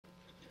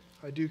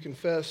I do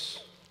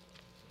confess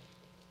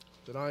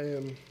that I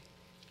am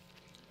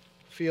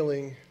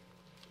feeling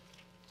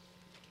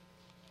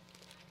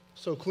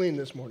so clean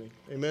this morning.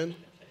 Amen?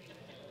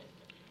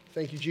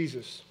 Thank you,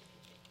 Jesus.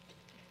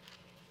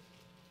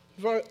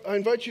 I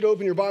invite you to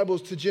open your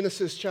Bibles to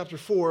Genesis chapter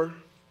 4.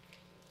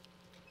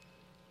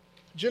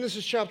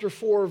 Genesis chapter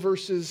 4,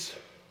 verses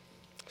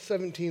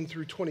 17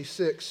 through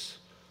 26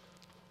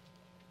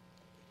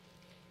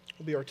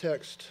 will be our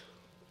text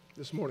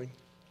this morning.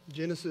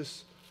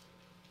 Genesis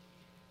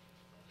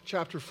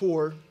chapter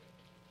 4,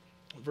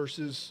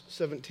 verses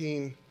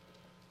 17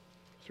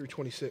 through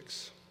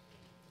 26.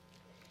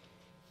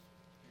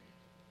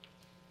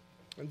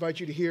 I invite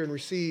you to hear and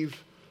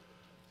receive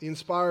the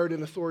inspired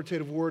and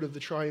authoritative word of the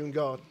triune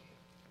God.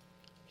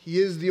 He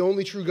is the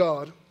only true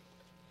God,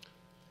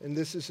 and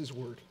this is his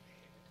word.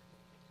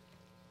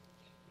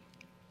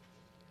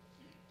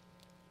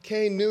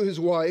 Cain knew his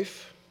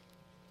wife,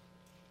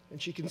 and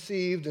she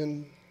conceived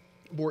and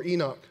bore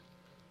Enoch.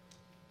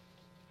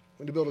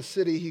 When to build a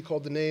city, he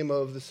called the name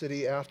of the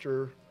city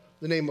after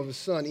the name of his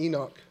son,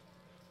 Enoch.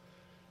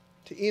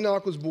 To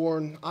Enoch was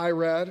born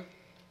Irad,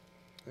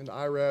 and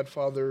Irad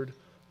fathered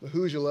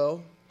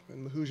Mehujael,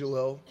 and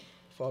Mehujael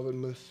fathered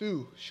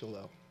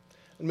Methuselah.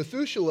 And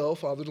Methuselah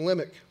fathered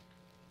Lamech.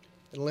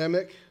 And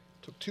Lamech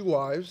took two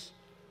wives.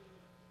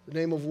 The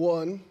name of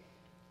one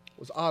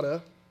was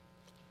Ada,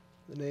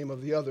 the name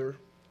of the other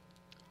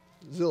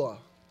Zillah.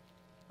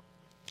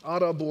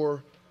 Ada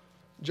bore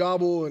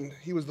Jabal, and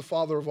he was the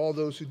father of all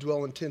those who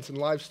dwell in tents and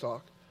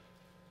livestock.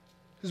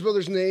 His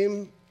brother's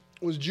name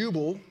was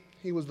Jubal.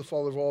 He was the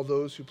father of all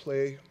those who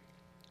play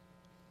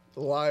the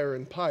lyre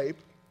and pipe.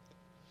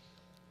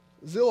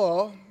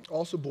 Zillah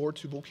also bore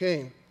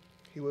Tubal-Cain.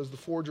 He was the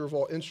forger of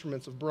all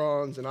instruments of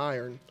bronze and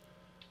iron.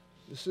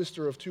 The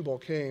sister of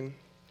Tubal-Cain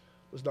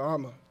was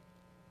Naamah.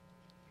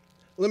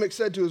 Lamech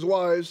said to his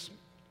wives,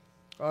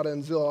 Ada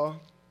and Zillah,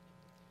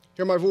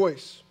 "Hear my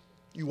voice,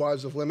 you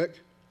wives of Lamech.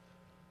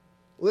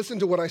 Listen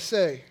to what I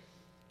say.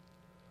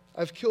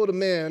 I've killed a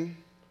man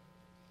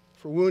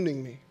for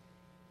wounding me,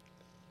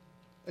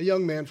 a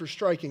young man for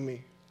striking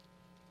me.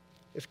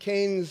 If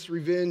Cain's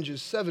revenge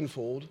is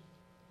sevenfold,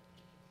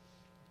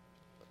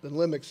 then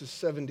Lamech's is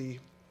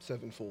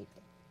 77-fold.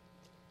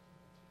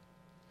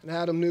 And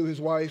Adam knew his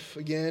wife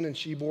again, and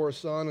she bore a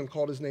son and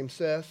called his name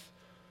Seth.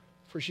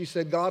 For she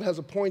said, God has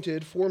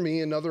appointed for me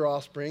another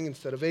offspring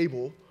instead of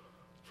Abel,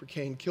 for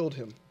Cain killed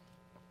him.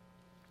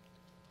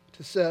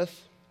 To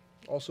Seth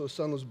also a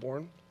son was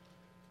born,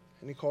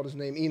 and he called his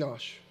name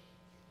Enosh.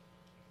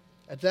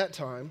 At that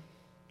time,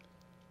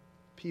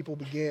 people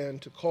began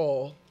to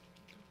call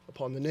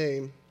upon the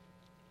name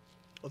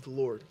of the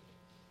Lord."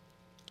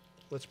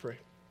 Let's pray.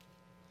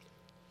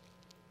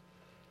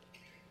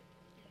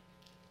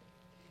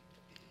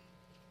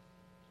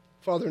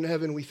 Father in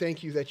heaven, we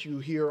thank you that you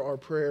hear our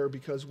prayer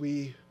because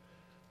we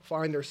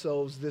find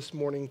ourselves this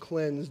morning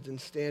cleansed and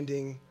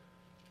standing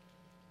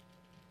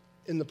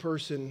in the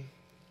person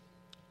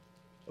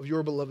of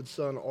your beloved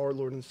Son, our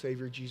Lord and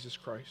Savior, Jesus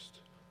Christ.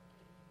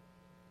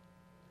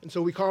 And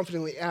so we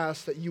confidently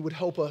ask that you would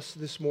help us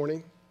this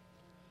morning,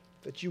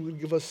 that you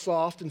would give us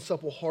soft and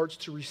supple hearts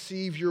to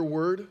receive your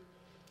word,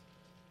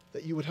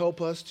 that you would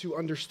help us to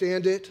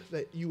understand it,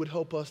 that you would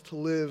help us to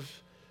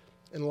live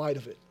in light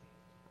of it.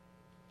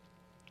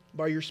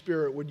 By your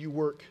Spirit, would you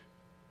work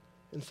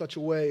in such a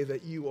way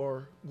that you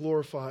are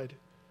glorified,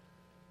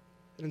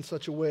 and in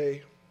such a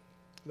way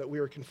that we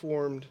are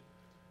conformed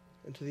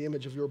into the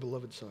image of your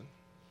beloved Son.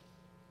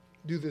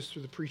 Do this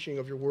through the preaching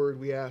of your word,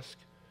 we ask,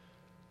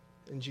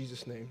 in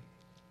Jesus' name.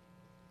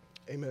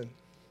 Amen.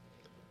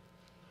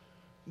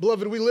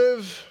 Beloved, we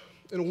live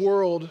in a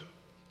world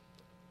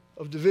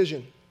of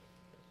division.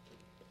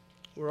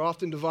 We're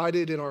often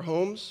divided in our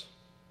homes.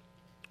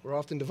 We're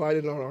often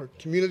divided in our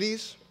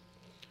communities,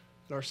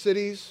 in our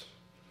cities,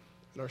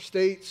 in our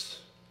states,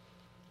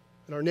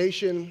 in our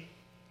nation,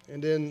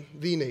 and in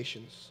the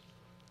nations.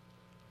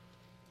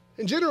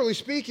 And generally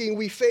speaking,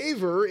 we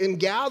favor and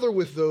gather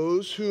with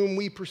those whom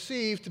we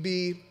perceive to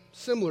be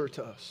similar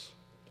to us.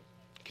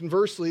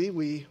 Conversely,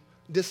 we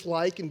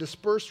dislike and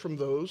disperse from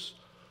those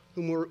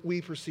whom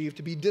we perceive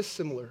to be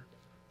dissimilar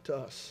to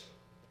us.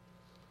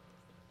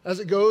 As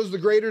it goes, the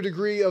greater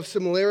degree of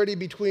similarity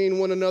between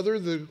one another,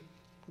 the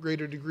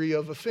greater degree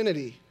of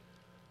affinity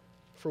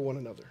for one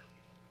another.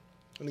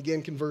 And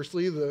again,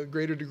 conversely, the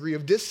greater degree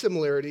of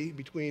dissimilarity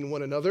between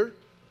one another,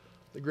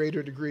 the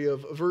greater degree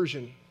of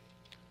aversion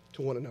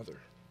to one another.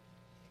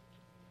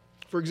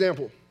 For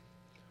example,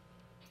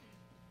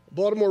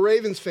 Baltimore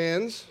Ravens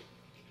fans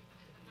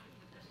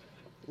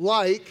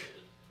like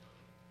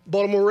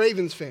Baltimore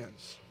Ravens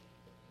fans.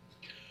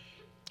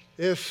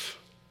 If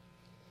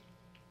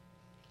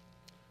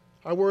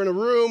I were in a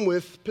room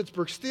with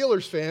Pittsburgh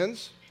Steelers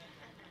fans,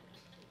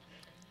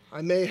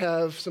 I may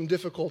have some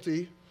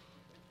difficulty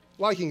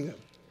liking them.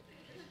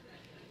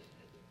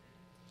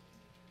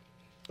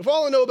 If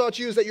all I know about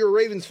you is that you're a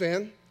Ravens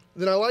fan,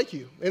 then I like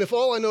you. And if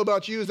all I know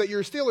about you is that you're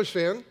a Steelers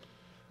fan,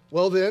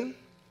 well then,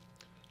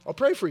 I'll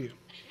pray for you.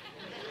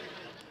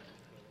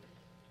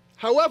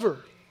 However,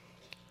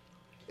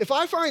 If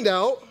I find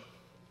out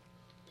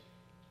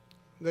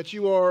that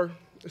you are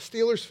a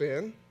Steelers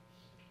fan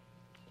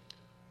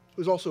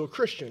who's also a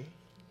Christian,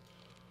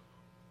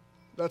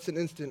 that's an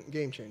instant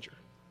game changer.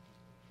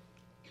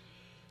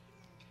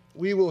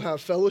 We will have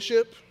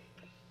fellowship,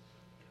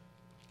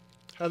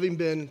 having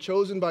been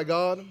chosen by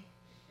God,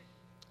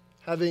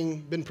 having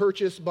been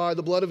purchased by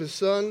the blood of his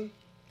Son,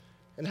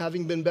 and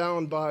having been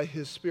bound by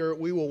his Spirit,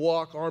 we will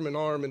walk arm in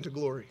arm into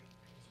glory.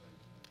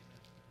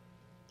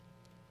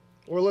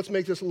 Or let's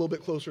make this a little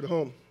bit closer to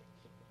home.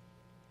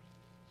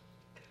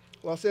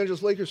 Los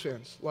Angeles Lakers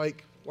fans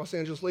like Los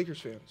Angeles Lakers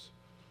fans.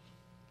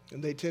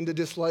 And they tend to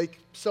dislike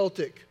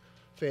Celtic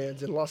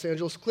fans and Los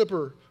Angeles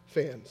Clipper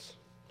fans.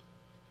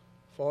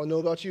 If all I know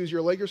about you is you're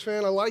a Lakers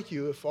fan, I like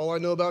you. If all I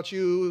know about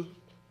you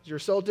is you're a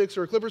Celtics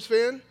or a Clippers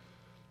fan,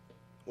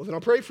 well, then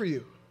I'll pray for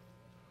you.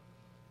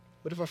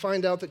 But if I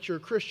find out that you're a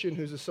Christian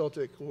who's a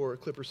Celtic or a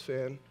Clippers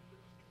fan,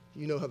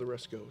 you know how the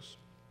rest goes.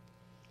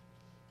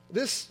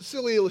 This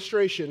silly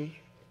illustration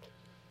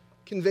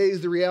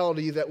conveys the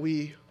reality that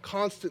we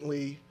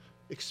constantly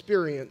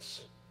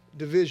experience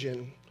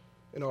division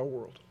in our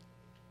world.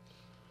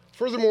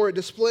 Furthermore, it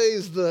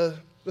displays the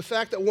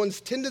fact that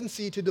one's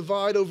tendency to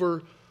divide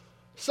over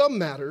some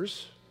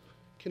matters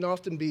can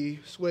often be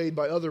swayed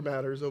by other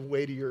matters of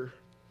weightier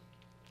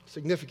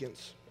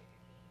significance.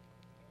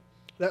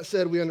 That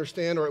said, we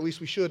understand, or at least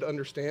we should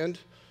understand,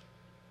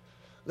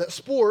 that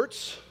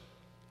sports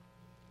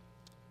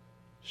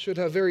should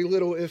have very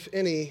little, if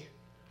any,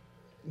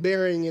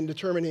 bearing in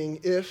determining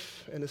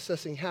if and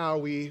assessing how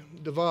we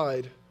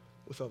divide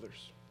with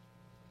others.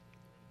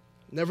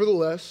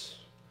 Nevertheless,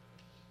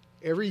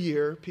 every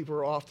year people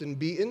are often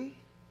beaten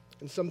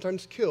and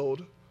sometimes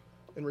killed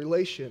in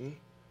relation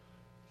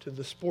to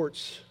the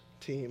sports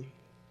team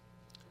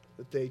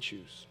that they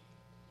choose.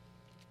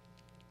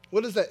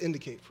 What does that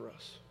indicate for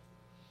us?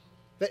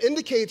 That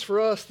indicates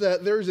for us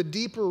that there's a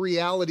deeper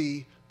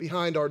reality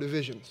behind our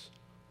divisions.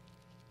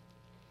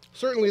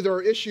 Certainly there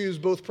are issues,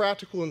 both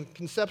practical and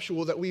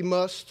conceptual, that we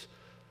must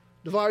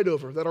divide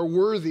over, that are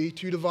worthy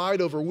to divide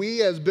over.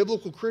 We as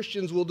biblical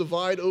Christians will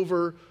divide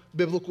over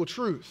biblical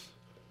truth.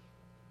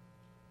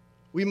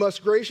 We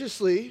must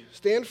graciously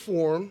stand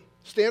firm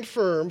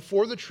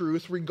for the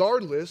truth,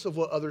 regardless of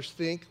what others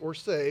think or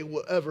say,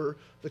 whatever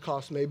the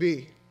cost may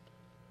be.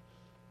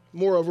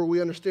 Moreover,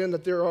 we understand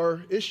that there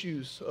are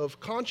issues of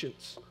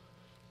conscience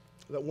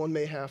that one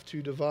may have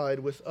to divide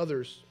with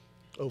others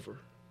over.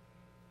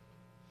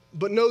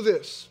 But know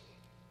this,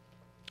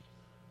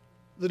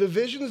 the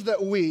divisions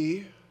that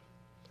we,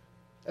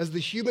 as the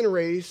human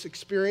race,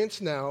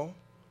 experience now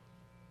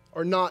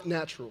are not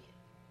natural.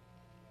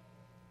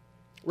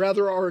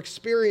 Rather, our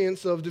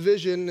experience of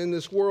division in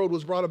this world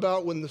was brought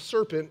about when the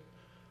serpent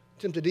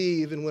tempted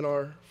Eve and when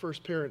our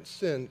first parents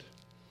sinned,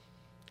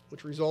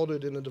 which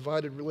resulted in a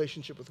divided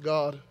relationship with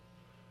God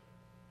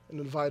and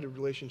a divided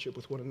relationship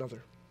with one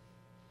another.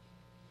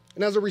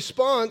 And as a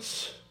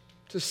response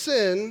to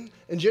sin,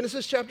 in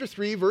Genesis chapter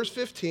 3, verse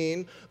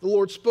 15, the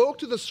Lord spoke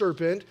to the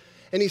serpent,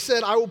 and he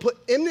said, I will put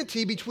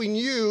enmity between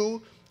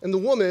you and the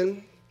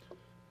woman,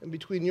 and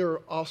between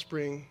your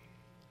offspring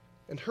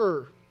and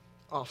her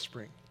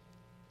offspring.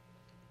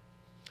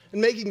 In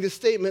making this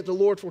statement, the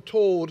Lord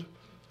foretold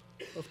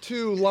of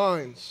two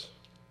lines,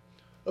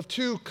 of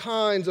two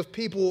kinds of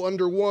people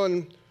under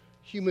one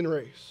human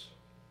race.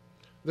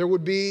 There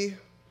would be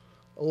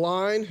a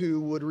line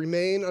who would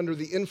remain under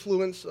the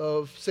influence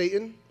of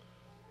Satan.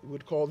 We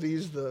would call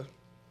these the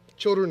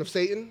children of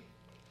Satan.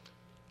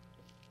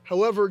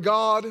 However,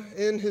 God,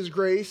 in his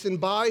grace and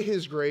by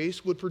his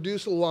grace, would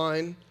produce a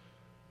line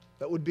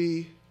that would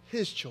be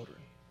his children,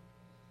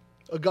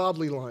 a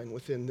godly line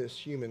within this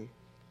human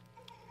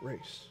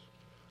race.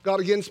 God,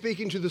 again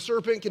speaking to the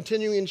serpent,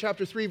 continuing in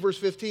chapter 3, verse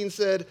 15,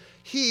 said,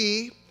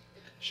 he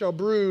shall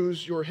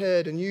bruise your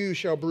head, and you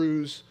shall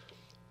bruise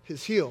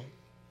his heel.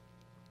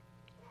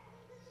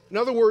 In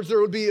other words, there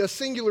would be a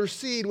singular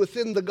seed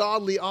within the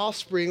godly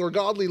offspring or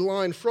godly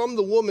line from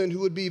the woman who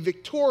would be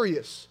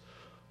victorious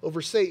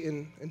over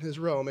Satan and his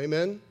realm.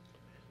 Amen?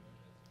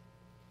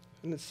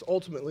 And it's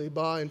ultimately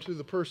by and through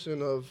the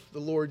person of the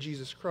Lord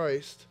Jesus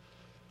Christ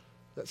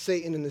that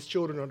Satan and his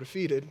children are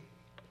defeated.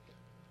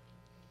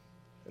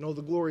 And oh,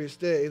 the glorious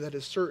day that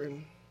is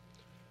certain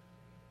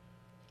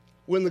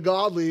when the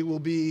godly will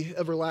be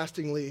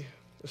everlastingly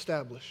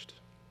established.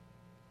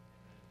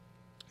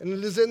 And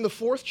it is in the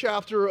 4th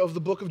chapter of the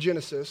book of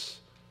Genesis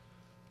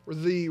where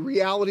the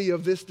reality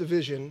of this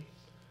division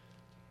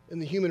in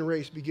the human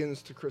race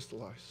begins to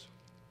crystallize.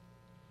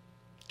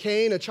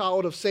 Cain, a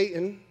child of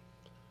Satan,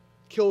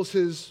 kills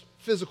his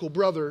physical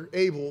brother,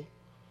 Abel,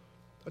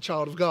 a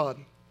child of God.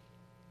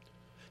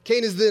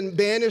 Cain is then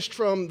banished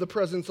from the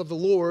presence of the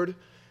Lord.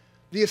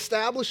 The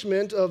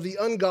establishment of the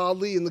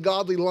ungodly and the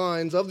godly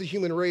lines of the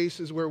human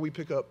race is where we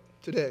pick up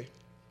today.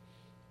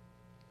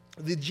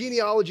 The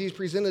genealogies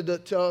presented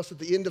to us at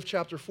the end of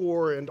chapter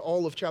 4 and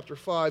all of chapter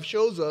 5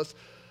 shows us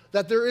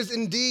that there is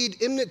indeed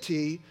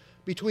enmity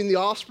between the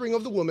offspring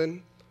of the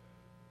woman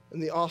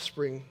and the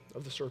offspring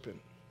of the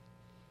serpent.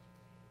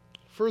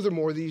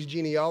 Furthermore, these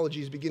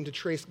genealogies begin to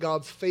trace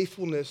God's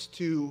faithfulness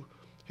to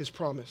his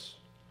promise.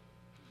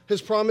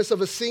 His promise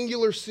of a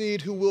singular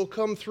seed who will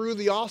come through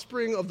the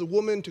offspring of the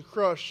woman to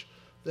crush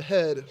the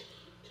head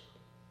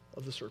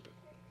of the serpent.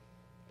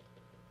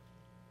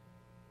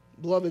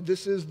 Beloved,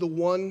 this is the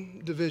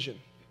one division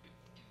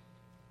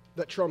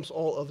that trumps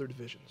all other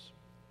divisions.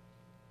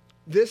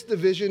 This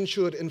division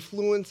should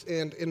influence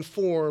and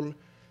inform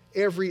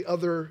every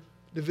other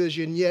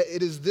division, yet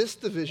it is this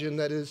division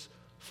that is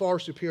far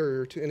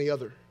superior to any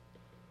other.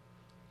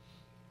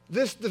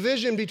 This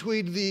division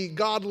between the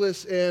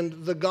godless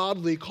and the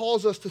godly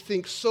calls us to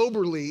think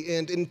soberly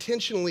and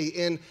intentionally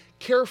and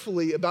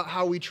carefully about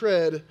how we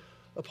tread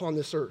upon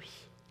this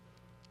earth.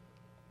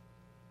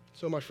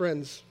 So, my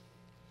friends,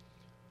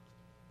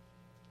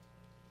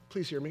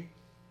 please hear me.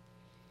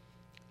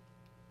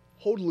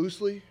 Hold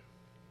loosely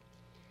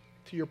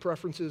to your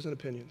preferences and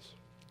opinions,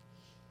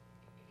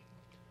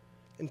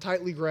 and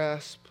tightly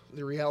grasp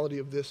the reality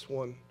of this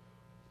one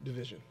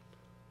division.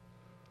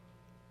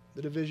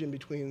 The division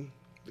between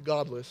the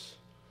godless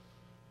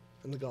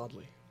and the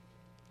godly.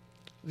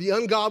 The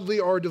ungodly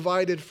are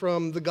divided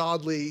from the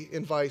godly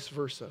and vice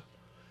versa.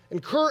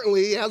 And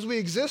currently, as we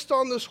exist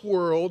on this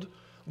world,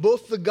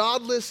 both the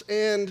godless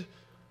and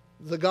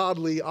the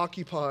godly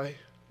occupy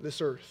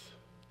this earth.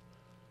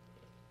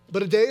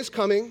 But a day is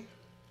coming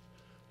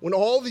when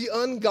all the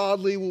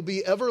ungodly will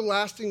be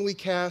everlastingly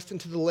cast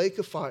into the lake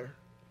of fire,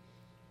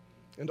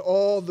 and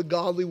all the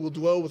godly will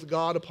dwell with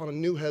God upon a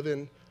new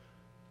heaven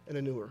and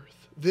a new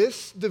earth.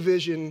 This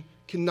division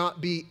cannot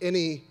be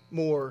any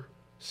more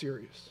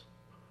serious.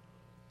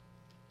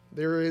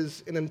 There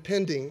is an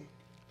impending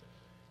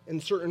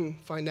and certain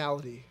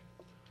finality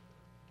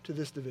to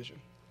this division.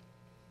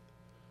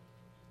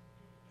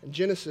 In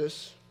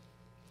Genesis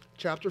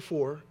chapter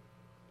 4,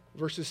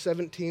 verses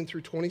 17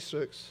 through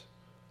 26,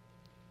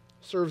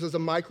 serves as a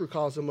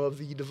microcosm of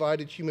the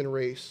divided human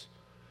race.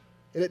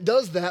 And it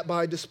does that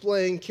by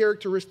displaying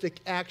characteristic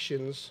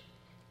actions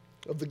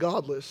of the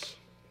godless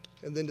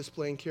and then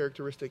displaying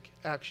characteristic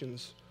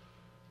actions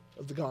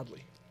of the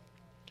godly.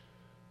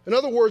 In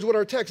other words, what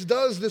our text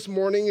does this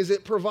morning is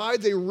it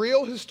provides a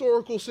real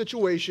historical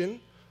situation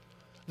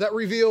that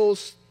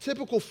reveals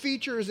typical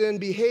features and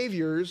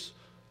behaviors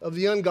of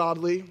the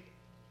ungodly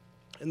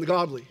and the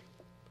godly.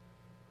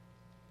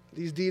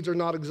 These deeds are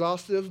not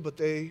exhaustive, but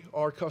they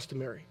are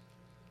customary.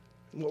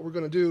 And what we're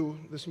going to do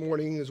this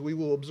morning is we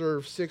will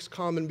observe 6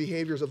 common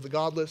behaviors of the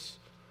godless,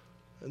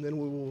 and then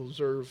we will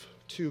observe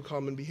 2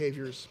 common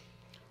behaviors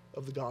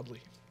of the godly.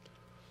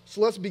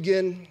 So let's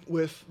begin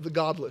with the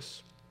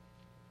godless.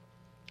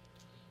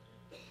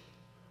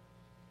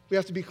 We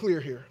have to be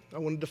clear here. I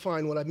want to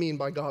define what I mean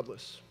by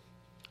godless.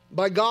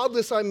 By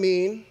godless, I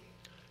mean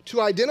to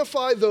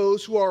identify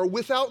those who are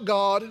without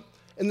God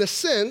in the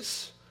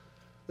sense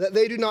that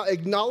they do not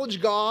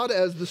acknowledge God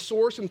as the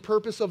source and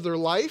purpose of their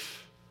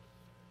life,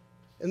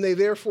 and they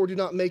therefore do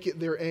not make it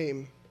their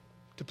aim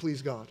to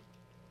please God.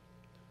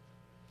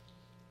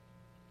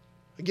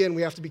 Again,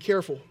 we have to be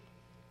careful.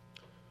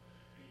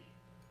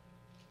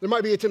 There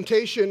might be a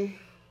temptation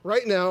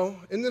right now,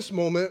 in this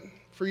moment,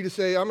 for you to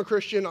say, I'm a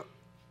Christian,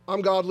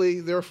 I'm godly,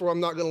 therefore I'm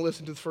not going to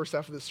listen to the first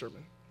half of this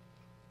sermon.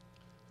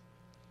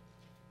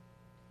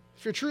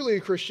 If you're truly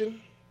a Christian,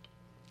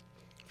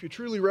 if you're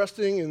truly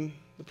resting in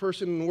the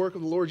person and the work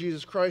of the Lord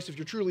Jesus Christ, if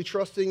you're truly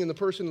trusting in the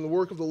person and the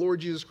work of the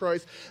Lord Jesus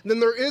Christ, then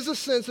there is a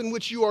sense in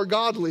which you are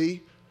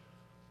godly,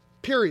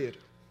 period.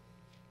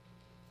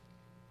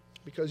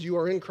 Because you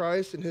are in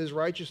Christ and his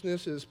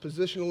righteousness is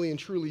positionally and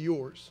truly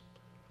yours.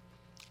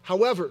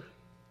 However,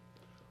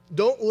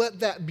 don't let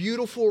that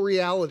beautiful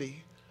reality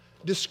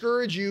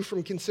discourage you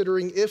from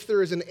considering if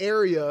there is an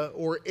area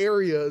or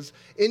areas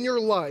in your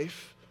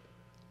life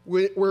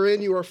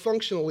wherein you are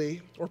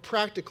functionally or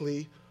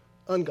practically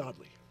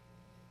ungodly.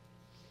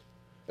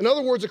 In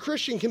other words, a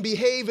Christian can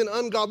behave in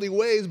ungodly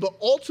ways, but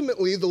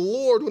ultimately the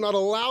Lord will not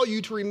allow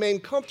you to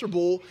remain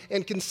comfortable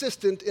and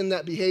consistent in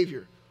that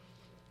behavior.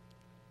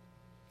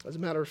 As a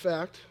matter of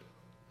fact,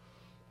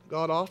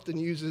 God often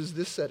uses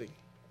this setting.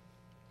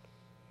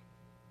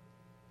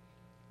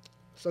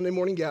 Sunday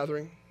morning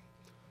gathering,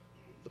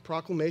 the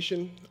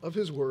proclamation of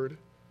his word,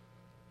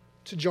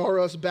 to jar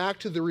us back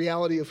to the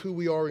reality of who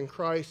we are in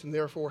Christ and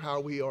therefore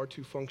how we are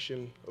to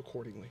function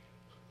accordingly.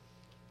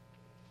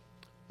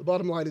 The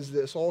bottom line is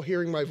this: all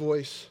hearing my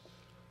voice,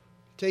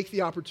 take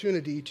the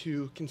opportunity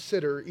to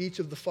consider each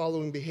of the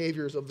following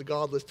behaviors of the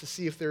godless to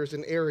see if there is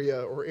an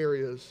area or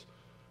areas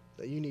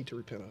that you need to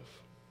repent of.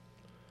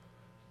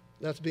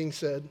 That's being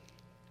said,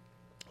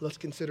 let's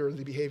consider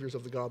the behaviors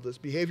of the godless.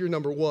 Behavior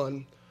number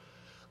 1,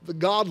 the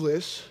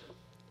godless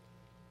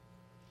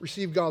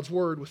receive God's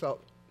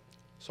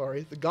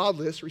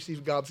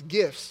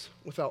gifts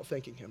without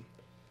thanking him.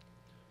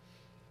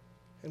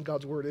 And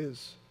God's word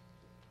is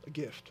a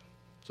gift.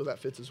 So that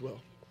fits as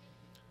well.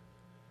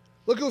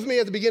 Look with me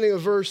at the beginning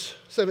of verse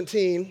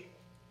 17.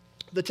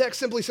 The text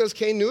simply says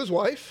Cain knew his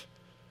wife,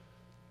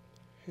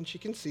 and she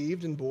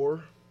conceived and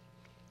bore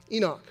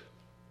Enoch.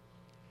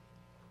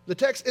 The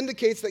text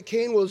indicates that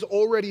Cain was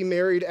already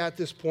married at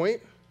this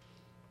point,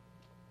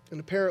 And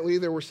apparently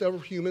there were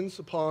several humans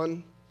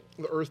upon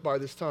the earth by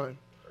this time.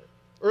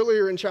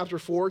 Earlier in chapter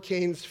 4,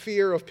 Cain's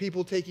fear of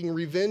people taking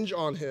revenge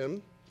on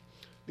him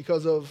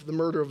because of the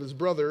murder of his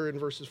brother in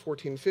verses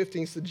 14 and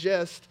 15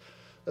 suggests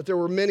that there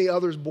were many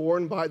others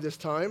born by this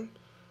time.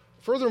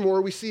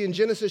 Furthermore, we see in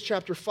Genesis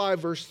chapter 5,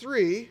 verse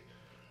 3,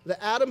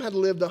 that Adam had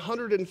lived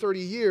 130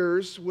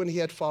 years when he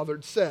had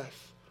fathered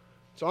Seth.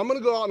 So I'm going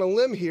to go out on a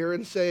limb here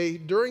and say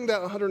during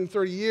that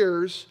 130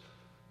 years,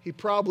 he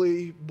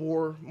probably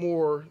bore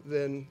more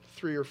than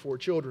 3 or 4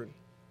 children.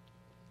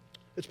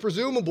 It's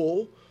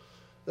presumable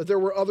that there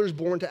were others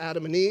born to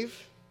Adam and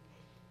Eve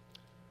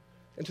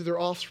and to their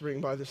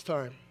offspring by this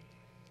time.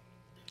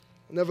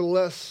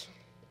 Nevertheless,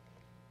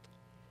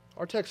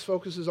 our text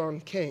focuses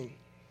on Cain.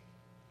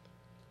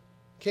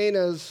 Cain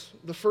as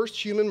the first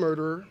human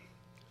murderer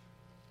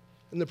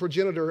and the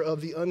progenitor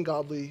of the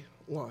ungodly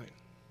line.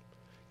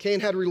 Cain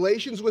had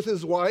relations with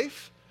his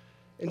wife,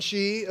 and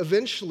she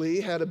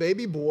eventually had a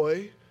baby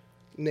boy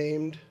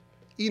named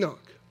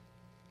Enoch.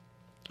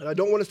 And I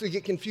don't want us to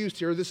get confused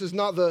here. This is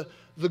not the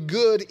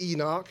good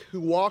Enoch who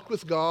walked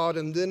with God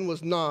and then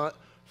was not,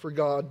 for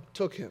God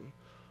took him.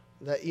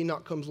 That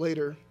Enoch comes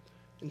later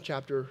in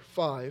chapter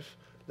 5.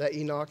 That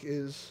Enoch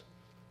is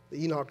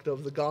the Enoch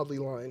of the godly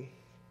line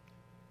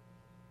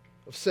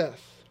of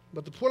Seth.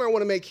 But the point I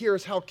want to make here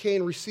is how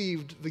Cain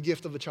received the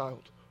gift of a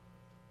child.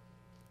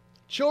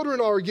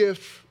 Children are a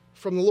gift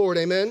from the Lord,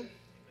 amen?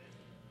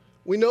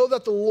 We know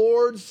that the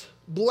Lord's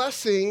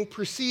blessing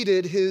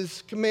preceded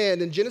his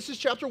command. In Genesis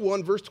chapter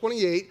 1, verse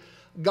 28,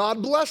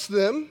 God blessed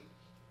them,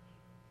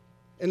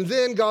 and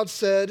then God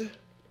said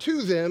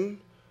to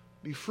them,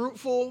 be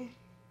fruitful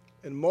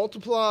and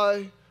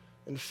multiply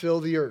and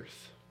fill the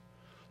earth.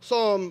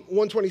 Psalm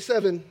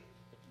 127,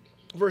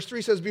 verse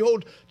 3 says,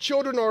 behold,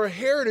 children are a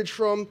heritage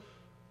from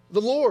the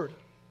Lord,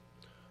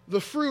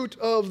 the fruit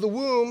of the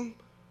womb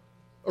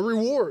a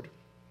reward.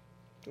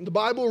 And the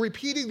Bible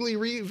repeatedly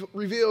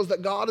reveals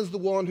that God is the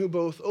one who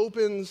both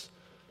opens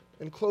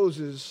and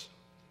closes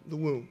the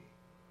womb.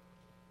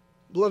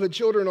 Beloved,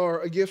 children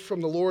are a gift from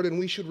the Lord, and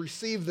we should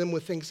receive them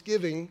with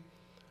thanksgiving,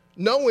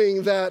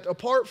 knowing that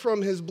apart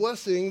from his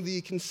blessing,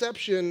 the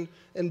conception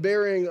and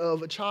bearing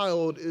of a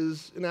child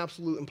is an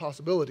absolute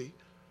impossibility.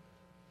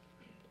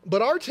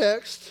 But our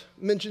text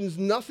mentions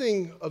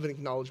nothing of an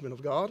acknowledgement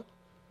of God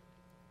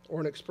or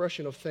an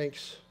expression of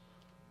thanks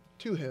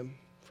to him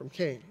from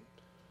Cain.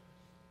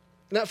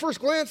 And at first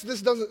glance,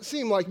 this doesn't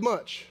seem like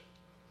much.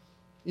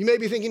 You may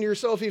be thinking to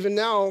yourself even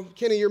now,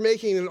 Kenny, you're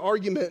making an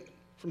argument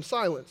from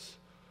silence.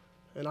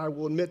 And I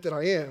will admit that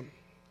I am.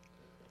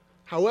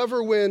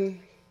 However, when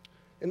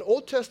an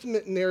Old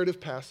Testament narrative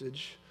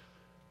passage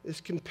is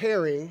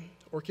comparing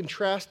or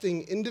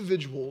contrasting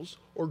individuals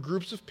or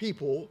groups of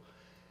people,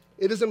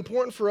 it is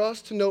important for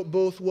us to note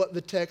both what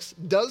the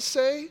text does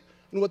say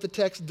and what the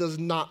text does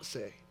not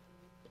say.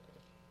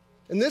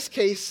 In this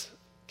case,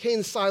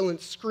 Cain's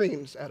silence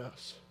screams at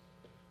us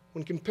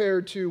when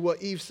compared to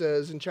what Eve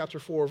says in chapter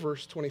 4,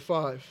 verse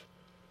 25.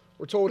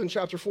 We're told in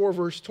chapter 4,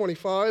 verse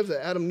 25,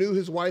 that Adam knew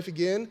his wife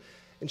again,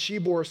 and she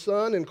bore a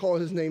son and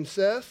called his name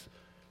Seth.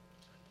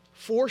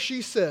 For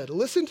she said,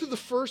 listen to the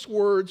first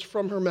words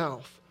from her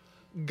mouth,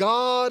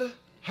 God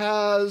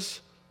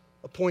has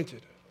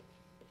appointed.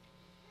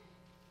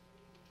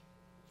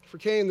 For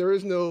Cain, there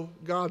is no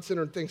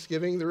God-centered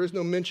thanksgiving. There is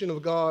no mention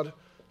of God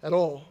at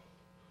all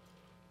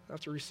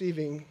after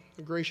receiving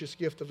the gracious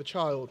gift of a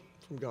child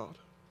from God.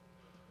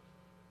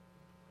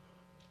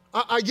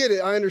 I get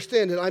it. I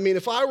understand it. I mean,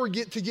 if I were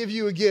to give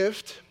you a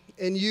gift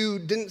and you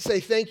didn't say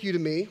thank you to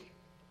me,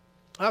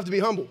 I have to be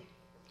humble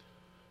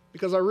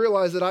because I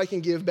realize that I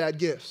can give bad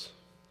gifts.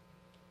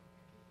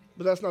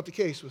 But that's not the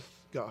case with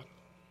God.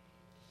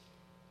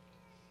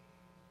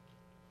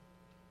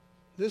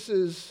 This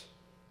is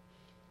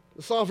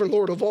the sovereign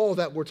Lord of all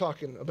that we're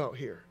talking about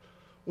here,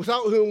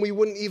 without whom we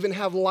wouldn't even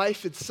have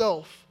life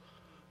itself.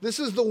 This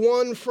is the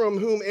one from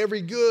whom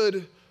every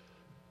good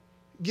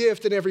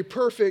gift and every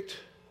perfect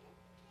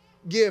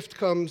gift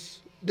comes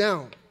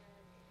down.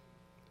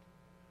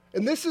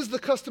 And this is the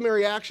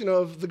customary action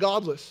of the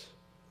godless.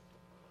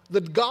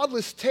 The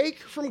godless take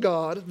from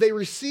God, they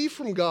receive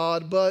from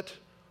God, but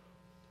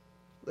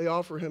they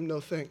offer him no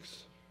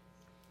thanks.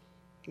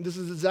 And this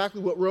is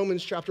exactly what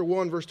Romans chapter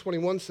 1, verse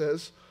 21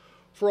 says.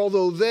 For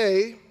although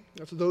they,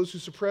 that's those who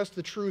suppress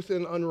the truth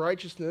in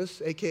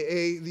unrighteousness,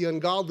 aka the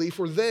ungodly,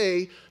 for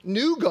they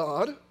knew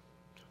God,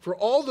 for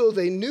although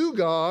they knew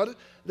God,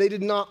 they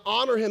did not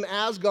honor him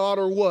as God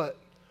or what?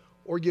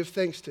 Or give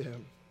thanks to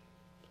him.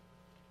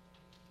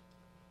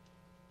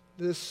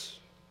 This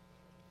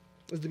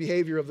is the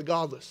behavior of the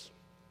godless,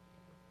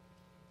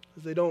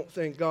 as they don't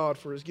thank God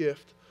for his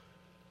gift.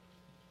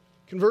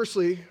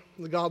 Conversely,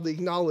 the godly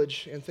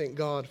acknowledge and thank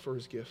God for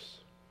his gifts.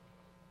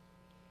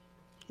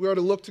 We are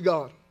to look to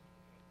God.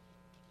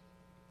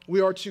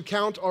 We are to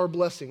count our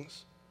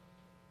blessings.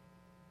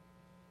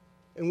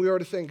 And we are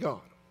to thank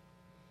God.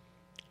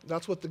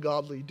 That's what the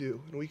godly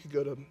do. And we could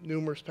go to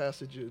numerous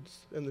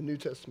passages in the New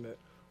Testament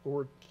where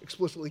we're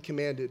explicitly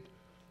commanded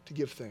to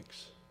give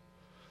thanks.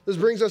 This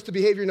brings us to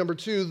behavior number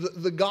 2,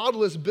 the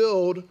godless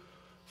build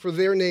for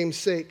their name's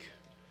sake.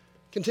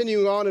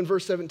 Continuing on in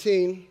verse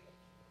 17,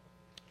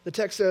 the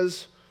text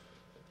says,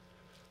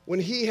 when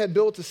he had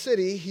built a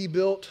city, he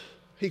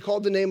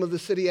called the name of the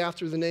city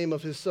after the name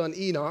of his son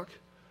Enoch.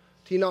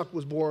 To Enoch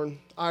was born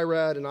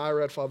Irad, and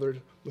Irad fathered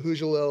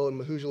Mehujael,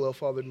 and Mehujael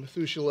fathered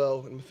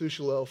Methuselah, and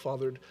Methuselah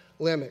fathered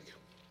Lamech.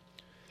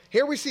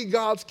 Here we see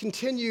God's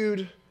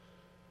continued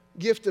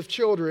gift of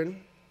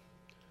children,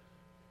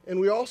 and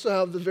we also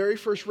have the very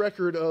first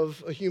record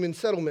of a human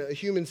settlement, a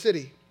human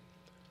city.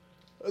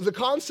 The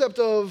concept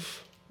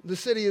of the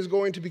city is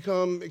going to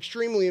become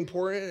extremely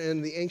important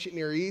in the ancient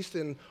Near East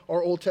in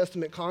our Old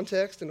Testament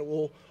context, and it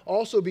will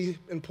also be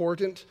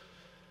important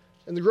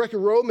in the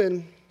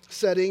Greco-Roman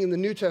setting in the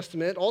New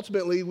Testament.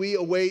 Ultimately, we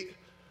await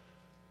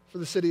for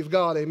the city of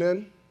God,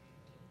 amen?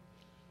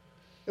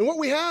 And what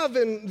we have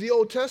in the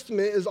Old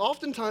Testament is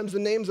oftentimes the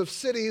names of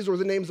cities or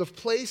the names of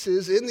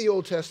places in the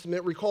Old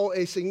Testament recall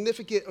a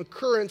significant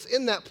occurrence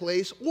in that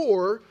place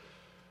or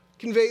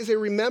conveys a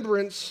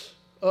remembrance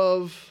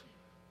of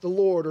the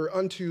Lord or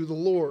unto the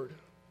Lord.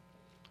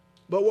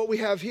 But what we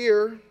have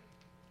here,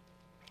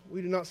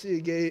 we do not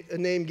see a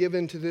name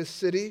given to this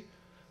city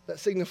that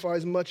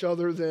signifies much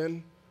other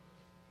than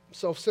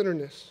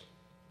self-centeredness.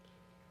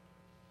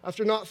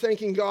 After not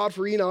thanking God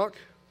for Enoch,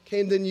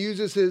 Cain then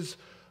uses his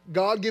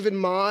God-given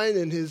mind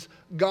and his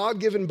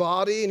God-given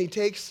body, and he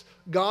takes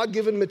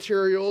God-given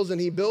materials,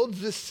 and he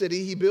builds this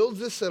city, he builds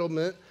this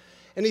settlement,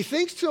 and he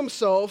thinks to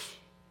himself,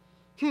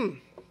 a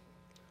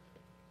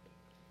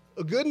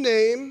good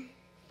name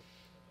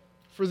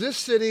for this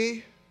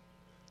city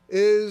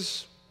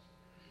is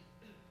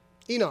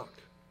Enoch.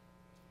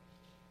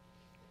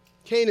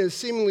 Cain is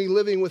seemingly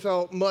living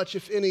without much,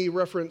 if any,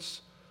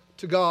 reference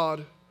to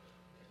God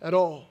at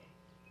all.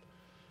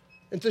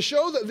 And to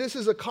show that this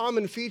is a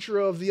common feature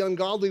of the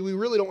ungodly, we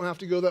really don't have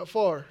to go that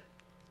far.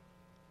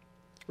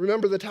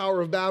 Remember the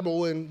Tower of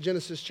Babel in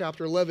Genesis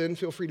chapter 11.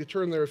 Feel free to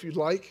turn there if you'd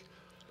like.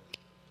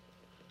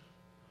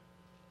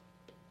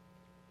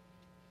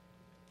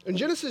 In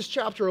Genesis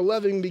chapter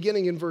 11,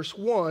 beginning in verse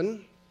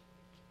 1,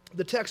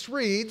 the text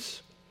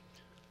reads,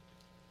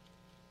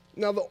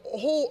 "Now the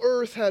whole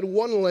earth had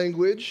one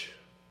language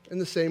and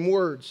the same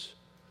words.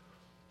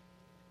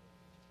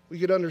 We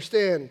could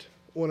understand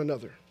one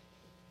another."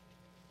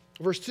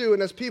 Verse 2,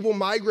 "And as people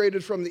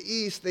migrated from the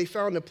east, they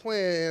found a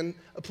plain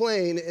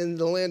in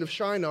the land of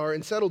Shinar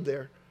and settled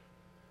there.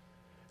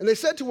 And they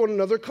said to one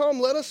another, 'Come,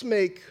 let us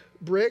make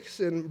bricks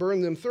and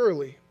burn them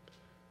thoroughly.'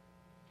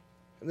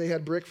 And they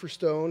had brick for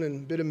stone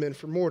and bitumen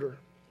for mortar."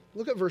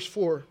 Look at verse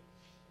 4.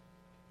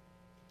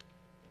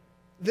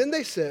 "Then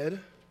they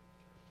said,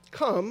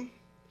 'Come,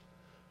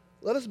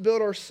 let us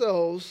build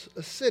ourselves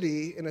a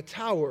city and a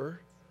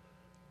tower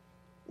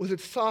with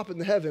its top in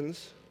the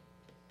heavens,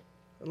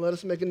 and let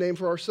us make a name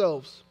for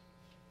ourselves,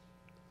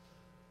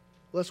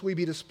 lest we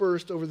be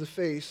dispersed over the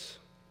face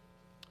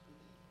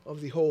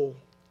of the whole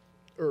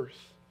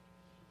earth.'"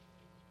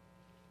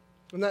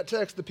 In that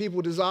text, the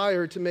people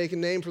desire to make a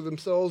name for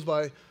themselves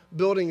by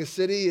building a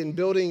city and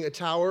building a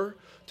tower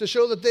to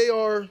show that they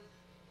are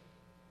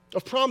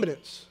of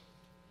prominence,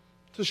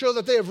 to show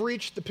that they have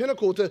reached the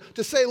pinnacle,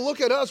 to say,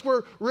 "Look at us,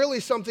 we're really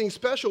something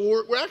special.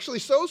 We're actually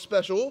so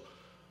special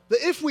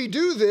that if we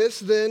do this,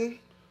 then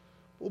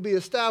we'll be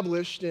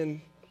established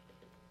and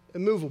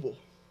immovable."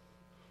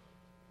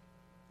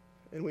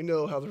 And we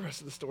know how the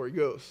rest of the story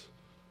goes.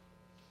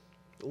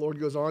 The Lord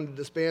goes on to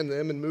disband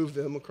them and move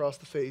them across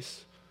the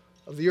face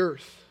of the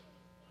earth.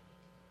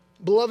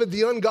 Beloved,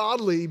 the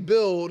ungodly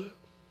build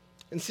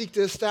and seek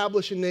to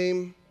establish a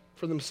name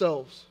for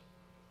themselves,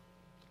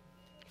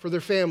 for their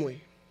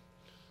family,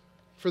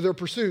 for their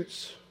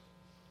pursuits,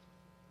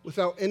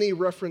 without any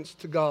reference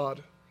to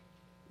God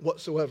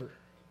whatsoever.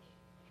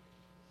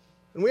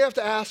 And we have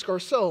to ask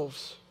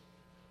ourselves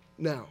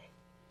now,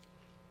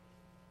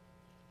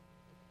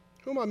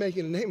 who am I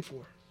making a name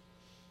for?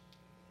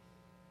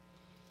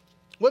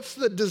 What's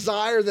the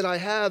desire that I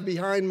have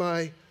behind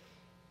my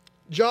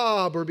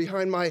job or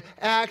behind my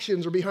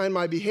actions or behind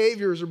my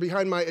behaviors or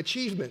behind my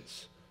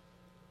achievements?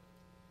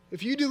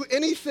 If you do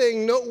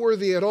anything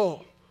noteworthy at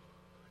all,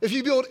 if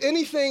you build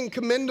anything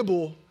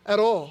commendable at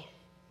all,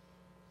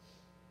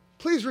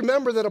 please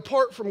remember that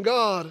apart from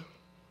God,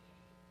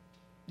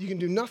 you can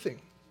do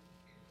nothing.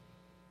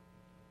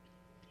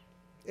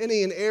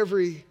 Any and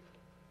every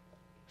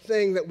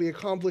thing that we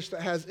accomplish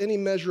that has any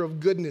measure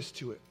of goodness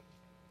to it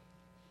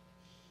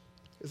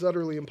is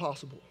utterly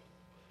impossible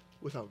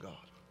without God.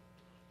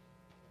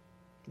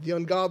 The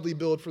ungodly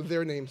build for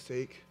their name's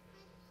sake.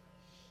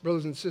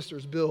 Brothers and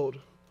sisters, build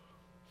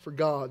for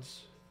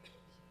God's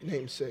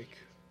name's sake.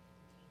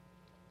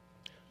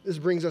 This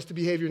brings us to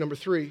behavior number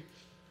 3.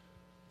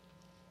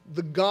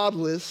 The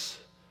godless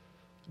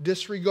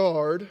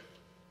disregard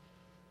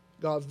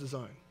God's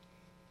design.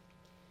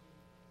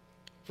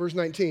 Verse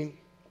 19.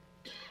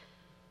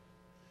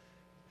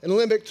 "And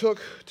Lamech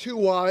took 2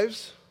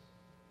 wives.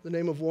 The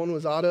name of one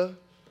was Adah,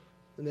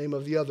 the name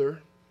of the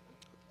other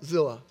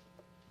Zillah.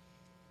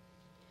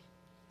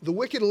 The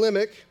wicked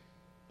Lamech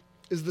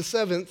is the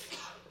 7th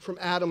from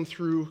Adam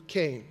through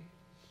Cain.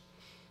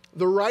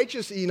 The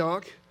righteous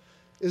Enoch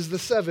is the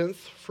seventh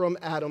from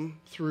Adam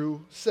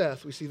through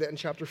Seth. We see that in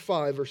chapter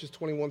 5, verses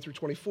 21 through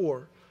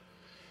 24.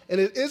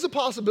 And it is a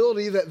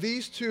possibility that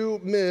these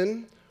two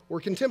men were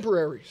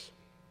contemporaries.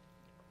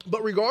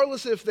 But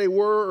regardless if they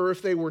were or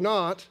if they were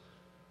not,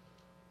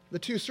 the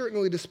two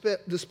certainly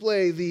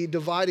display the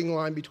dividing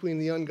line between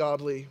the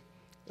ungodly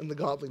and the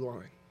godly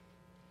line.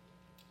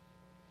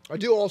 I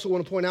do also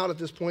want to point out at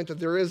this point that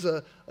there is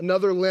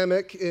another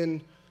Lamech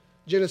in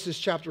Genesis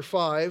chapter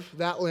 5.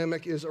 That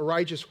Lamech is a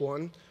righteous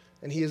one,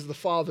 and he is the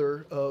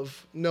father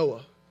of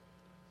Noah.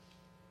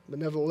 But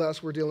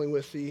nevertheless, we're dealing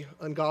with the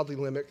ungodly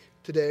Lamech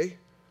today.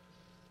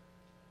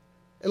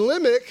 And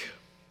Lamech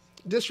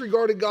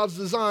disregarded God's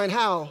design.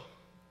 How?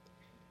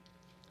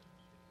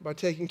 By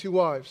taking two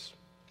wives.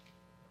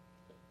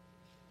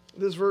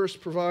 This verse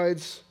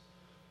provides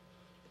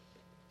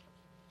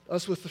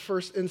us with the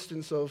first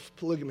instance of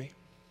polygamy.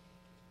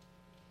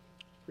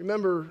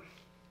 Remember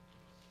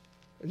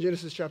in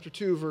Genesis chapter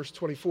 2, verse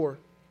 24.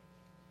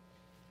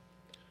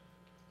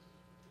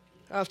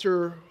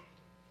 After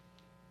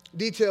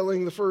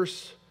detailing the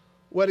first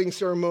wedding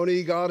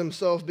ceremony, God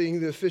himself being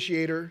the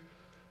officiator,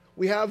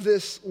 we have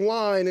this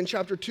line in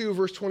chapter 2,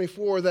 verse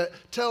 24 that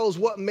tells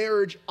what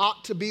marriage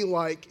ought to be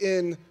like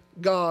in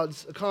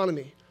God's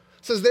economy.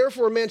 It says,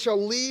 therefore a man shall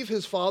leave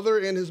his father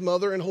and his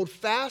mother and hold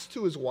fast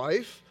to his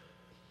wife,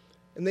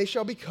 and they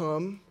shall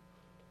become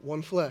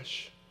one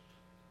flesh.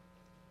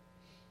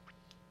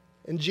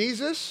 And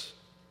Jesus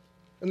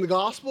in the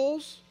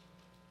Gospels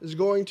is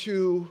going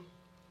to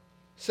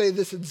say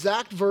this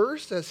exact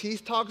verse as he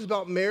talks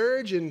about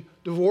marriage and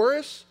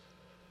divorce.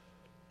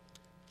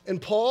 And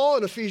Paul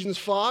in Ephesians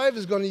 5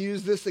 is going to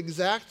use this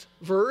exact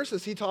verse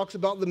as he talks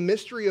about the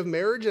mystery of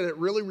marriage, and it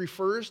really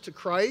refers to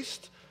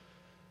Christ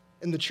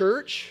and the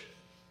church.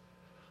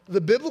 The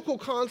biblical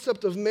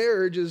concept of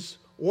marriage is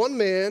one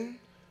man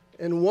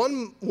and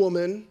one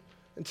woman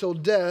until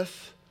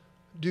death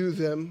do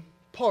them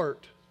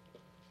part.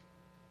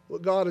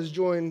 What God has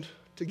joined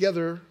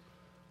together,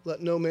 let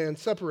no man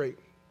separate.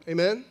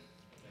 Amen?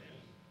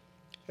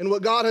 And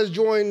what God has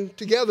joined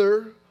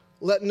together,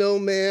 let no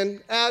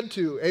man add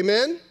to.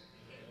 Amen?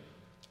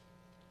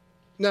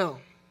 Now,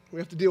 we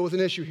have to deal with an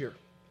issue here.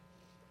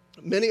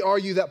 Many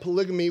argue that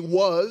polygamy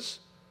was,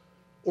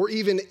 or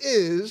even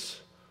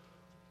is,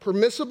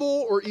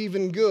 permissible or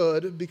even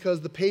good because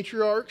the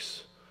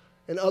patriarchs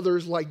and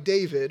others like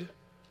David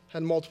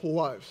had multiple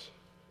wives.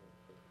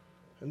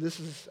 And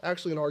this is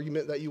actually an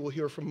argument that you will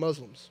hear from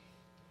Muslims.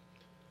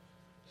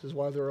 This is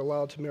why they're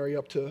allowed to marry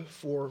up to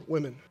 4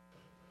 women.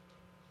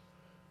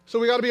 So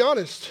we got to be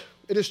honest.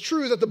 It is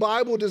true that the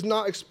Bible does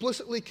not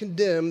explicitly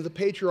condemn the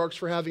patriarchs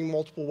for having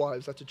multiple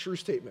wives. That's a true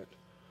statement.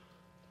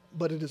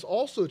 But it is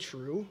also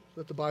true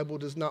that the Bible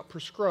does not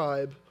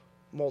prescribe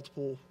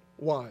multiple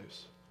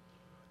wives.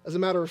 As a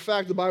matter of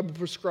fact, the Bible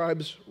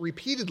prescribes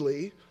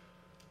repeatedly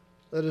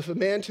that if a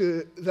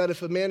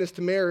man is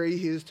to marry,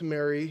 he is to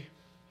marry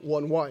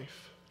one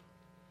wife.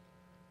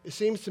 It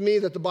seems to me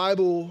that the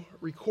Bible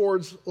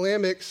records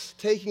Lamech's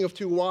taking of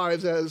 2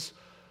 wives as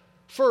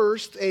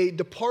first a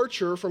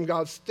departure from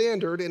God's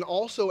standard and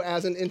also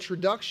as an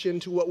introduction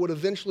to what would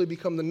eventually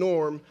become the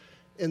norm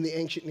in the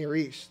ancient Near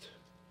East.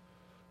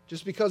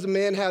 Just because a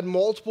man had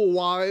multiple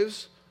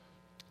wives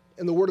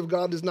and the Word of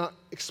God does not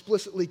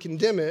explicitly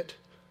condemn it,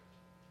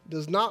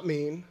 does not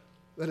mean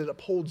that it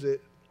upholds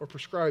it or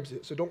prescribes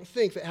it. So don't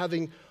think that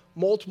having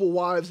multiple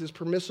wives is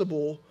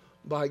permissible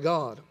by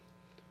God.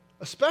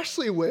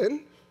 Especially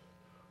when,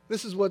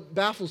 this is what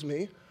baffles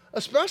me,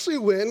 especially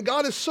when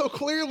God is so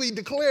clearly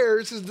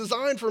declares his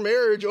design for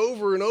marriage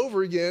over and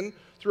over again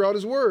throughout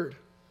his word.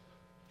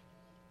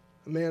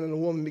 A man and a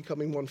woman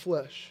becoming one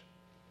flesh.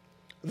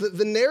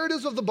 The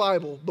narratives of the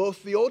Bible,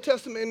 both the Old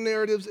Testament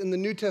narratives and the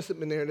New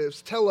Testament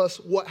narratives, tell us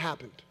what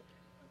happened.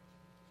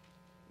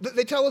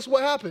 They tell us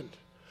what happened,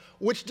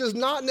 which does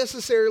not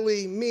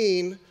necessarily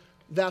mean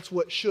that's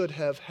what should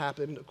have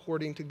happened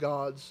according to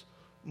God's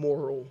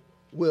moral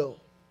will.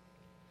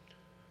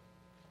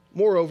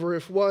 Moreover,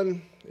 if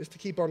one is to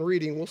keep on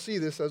reading, we'll see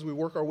this as we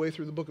work our way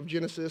through the book of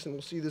Genesis, and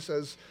we'll see this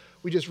as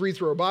we just read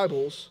through our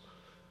Bibles.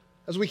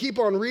 As we keep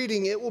on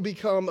reading, it will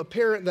become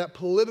apparent that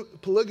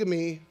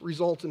polygamy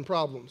results in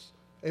problems.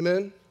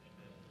 Amen?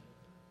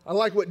 I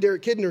like what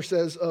Derek Kidner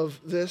says of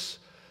this.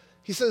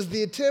 He says,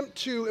 the attempt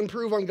to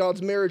improve on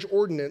God's marriage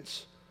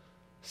ordinance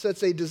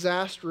sets a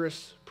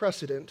disastrous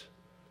precedent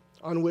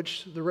on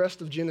which the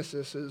rest of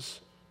Genesis is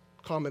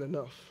common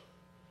enough.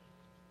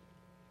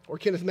 Or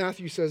Kenneth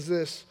Matthews says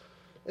this,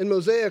 in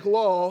Mosaic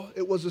law,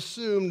 it was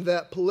assumed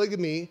that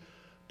polygamy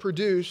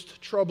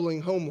produced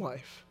troubling home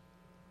life.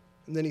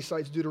 And then he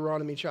cites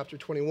Deuteronomy chapter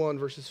 21,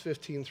 verses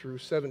 15 through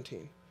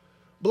 17.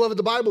 Beloved,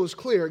 the Bible is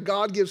clear.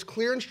 God gives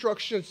clear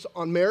instructions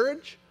on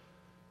marriage,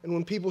 and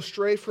when people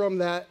stray from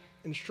that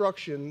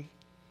instruction,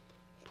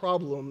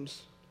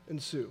 problems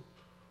ensue.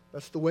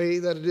 That's the way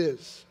that it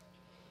is.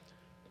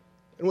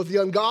 And what the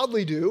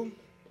ungodly do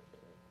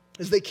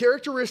is they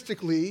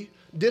characteristically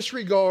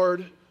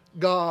disregard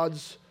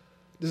God's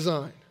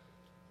design.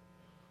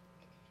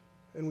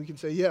 And we can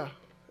say, yeah,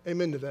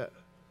 amen to that.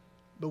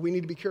 But we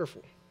need to be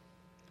careful.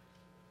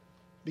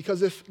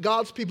 Because if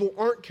God's people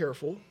aren't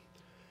careful,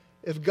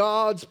 if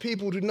God's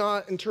people do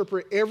not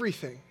interpret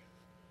everything,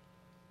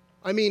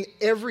 I mean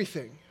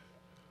everything,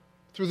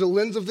 through the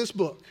lens of this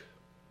book,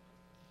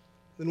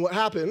 then what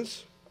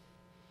happens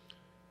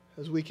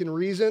is we can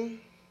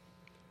reason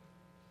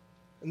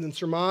and then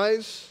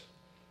surmise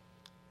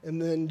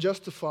and then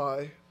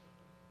justify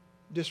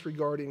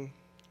disregarding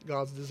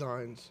God's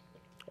designs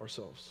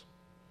ourselves.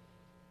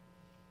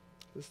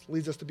 This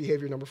leads us to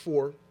behavior number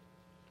 4.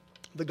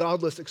 The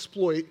godless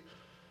exploit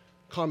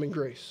common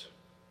grace.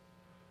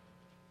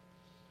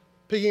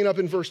 Picking it up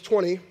in verse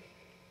 20,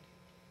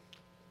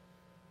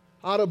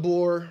 Ada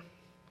bore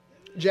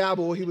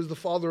Jabal. He was the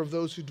father of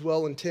those who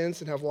dwell in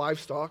tents and have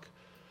livestock.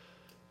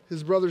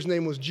 His brother's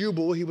name was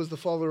Jubal. He was the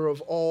father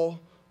of all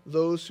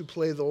those who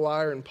play the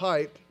lyre and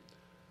pipe.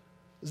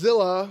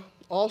 Zillah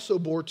also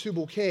bore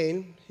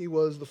Tubal-Cain. He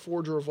was the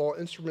forger of all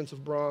instruments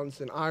of bronze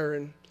and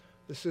iron.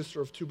 The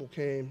sister of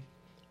Tubal-Cain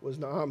was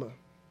Naamah.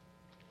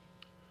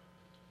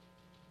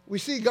 We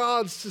see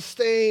God's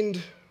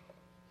sustained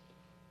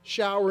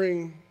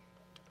showering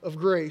of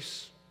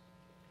grace,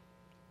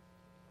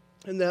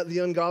 and that the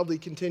ungodly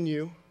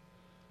continue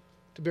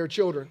to bear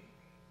children.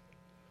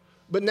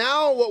 But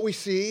now what we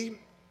see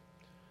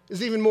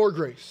is even more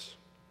grace,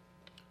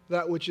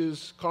 that which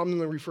is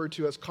commonly referred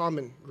to as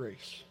common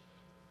grace.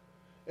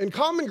 And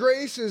common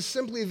grace is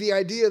simply the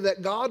idea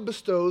that God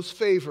bestows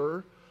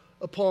favor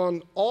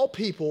upon all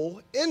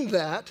people in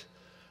that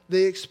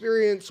they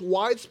experience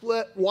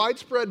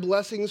widespread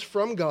blessings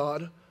from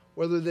God,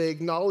 whether they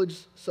acknowledge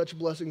such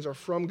blessings are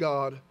from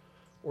God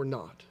or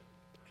not.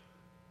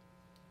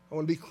 I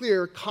want to be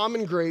clear,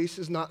 common grace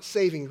is not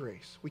saving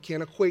grace. We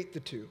can't equate the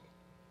two.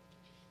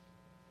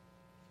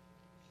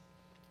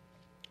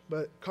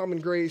 But common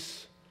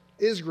grace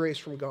is grace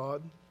from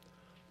God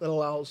that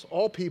allows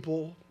all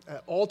people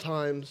at all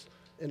times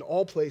in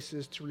all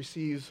places to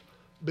receive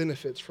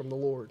benefits from the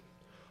Lord.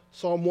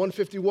 Psalm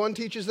 151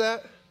 teaches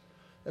that,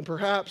 and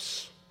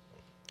perhaps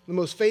the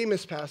most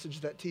famous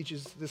passage that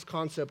teaches this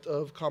concept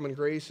of common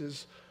grace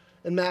is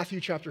in Matthew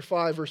chapter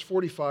 5, verse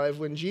 45,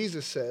 when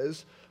Jesus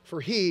says,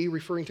 "For he,"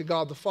 referring to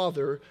God the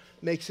Father,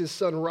 "makes his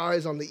sun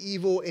rise on the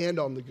evil and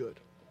on the good,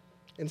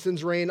 and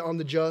sends rain on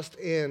the just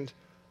and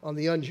on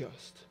the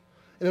unjust."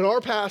 And in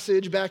our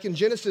passage, back in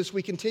Genesis,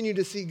 we continue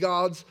to see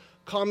God's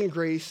common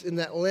grace in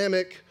that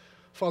Lamech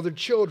fathered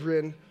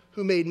children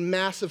who made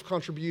massive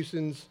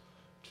contributions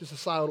to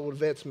societal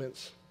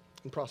advancements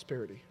and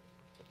prosperity.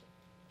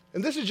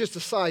 And this is just a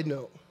side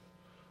note.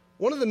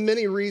 One of the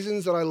many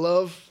reasons that I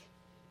love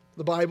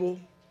the Bible,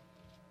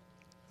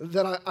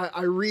 that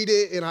I read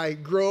it and I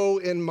grow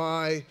in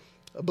my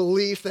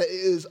belief that it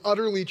is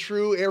utterly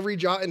true, every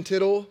jot and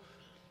tittle,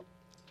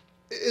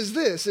 is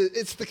this.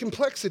 It's the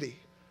complexity.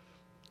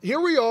 Here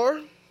we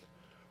are.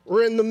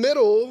 We're in the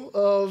middle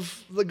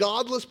of the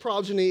godless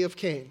progeny of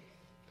Cain.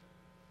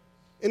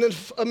 And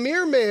if a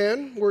mere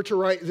man were to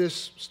write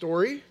this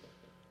story,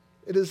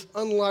 it is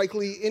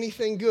unlikely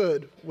anything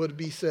good would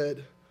be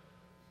said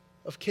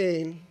of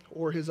Cain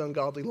or his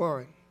ungodly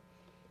line.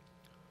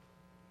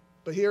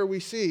 But here we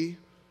see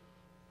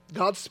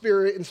God's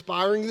Spirit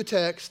inspiring the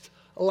text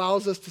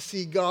allows us to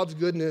see God's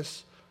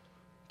goodness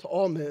to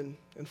all men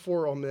and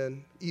for all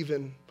men,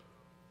 even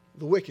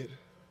the wicked.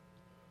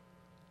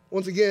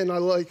 Once again, I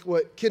like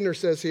what Kidner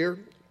says here.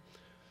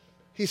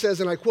 He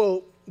says, and I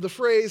quote, the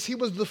phrase, he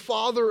was the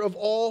father of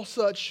all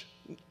such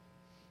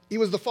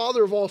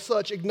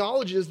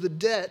acknowledges the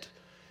debt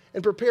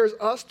and prepares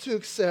us to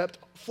accept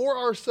for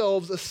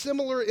ourselves a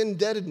similar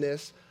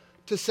indebtedness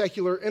to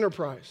secular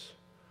enterprise.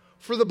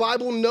 For the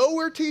Bible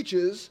nowhere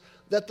teaches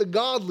that the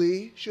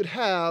godly should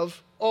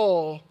have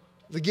all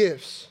the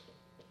gifts.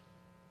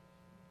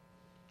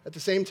 At the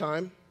same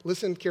time,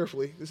 listen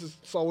carefully, this is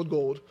solid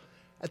gold.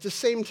 At the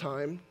same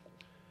time,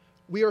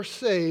 we are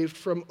saved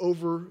from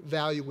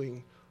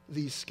overvaluing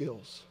these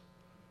skills.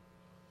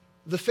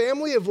 The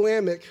family of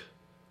Lamech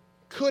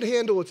could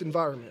handle its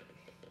environment,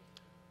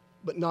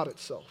 but not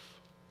itself.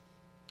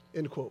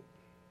 End quote.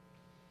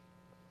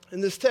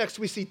 In this text,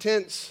 we see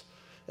tents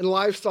and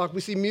livestock.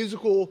 We see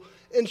musical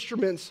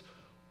instruments.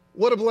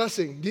 What a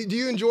blessing. Do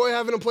you enjoy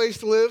having a place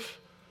to live?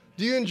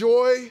 Do you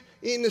enjoy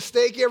eating a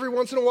steak every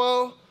once in a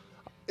while?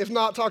 If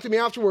not, talk to me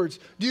afterwards.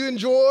 Do you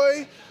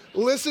enjoy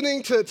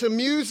listening to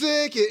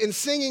music and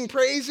singing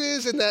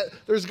praises, and that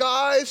there's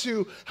guys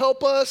who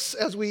help us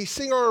as we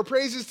sing our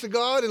praises to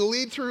God and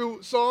lead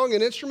through song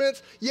and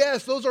instruments?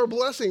 Yes, those are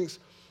blessings.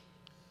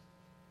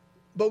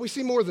 But we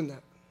see more than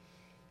that.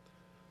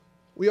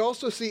 We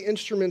also see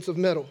instruments of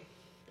metal.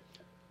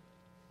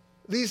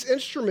 These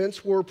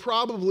instruments were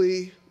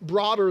probably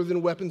broader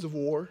than weapons of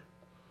war,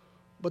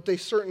 but they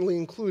certainly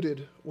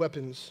included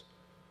weapons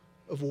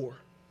of war,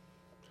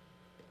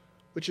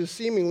 which is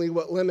seemingly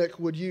what Lamech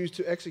would use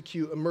to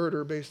execute a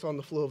murder based on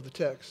the flow of the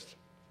text.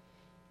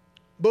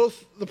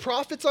 Both the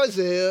prophets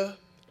Isaiah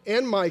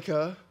and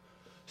Micah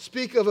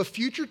speak of a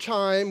future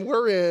time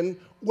wherein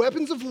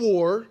weapons of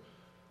war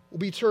will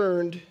be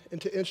turned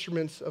into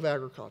instruments of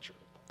agriculture.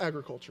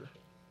 agriculture.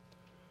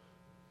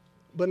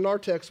 But in our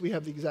text, we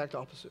have the exact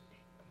opposite.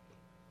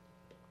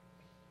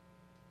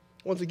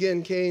 Once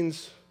again,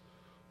 Cain's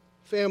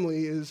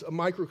family is a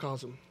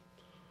microcosm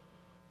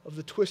of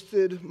the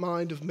twisted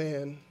mind of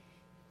man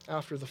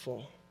after the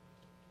fall.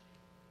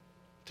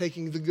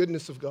 Taking the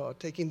goodness of God,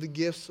 taking the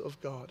gifts of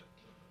God,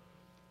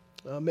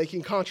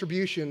 making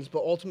contributions, but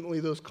ultimately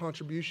those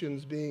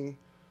contributions being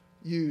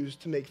used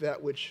to make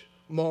that which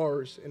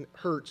mars and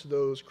hurts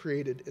those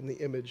created in the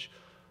image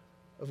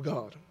of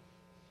God.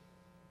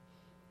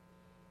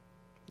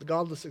 The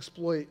godless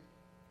exploit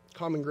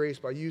common grace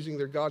by using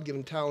their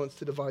God-given talents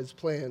to devise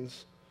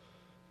plans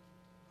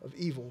of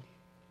evil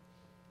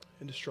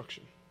and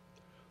destruction.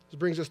 This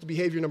brings us to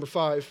behavior number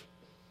 5.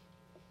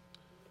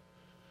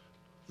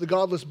 The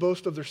godless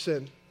boast of their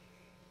sin.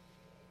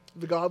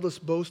 The godless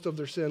boast of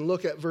their sin.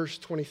 Look at verse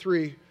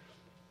 23.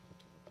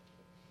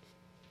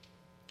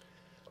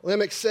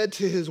 Lamech said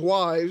to his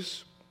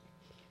wives,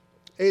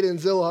 Ada and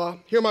Zillah,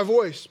 hear my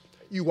voice,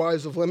 you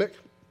wives of Lamech.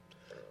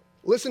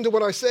 Listen to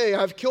what I say.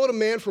 I have killed a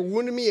man for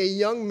wounding me, a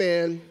young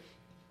man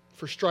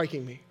for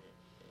striking me.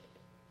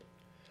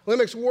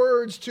 Lamech's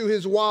words to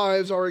his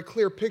wives are a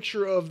clear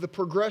picture of the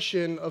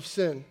progression of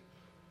sin.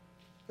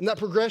 And that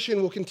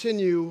progression will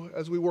continue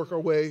as we work our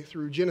way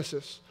through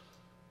Genesis.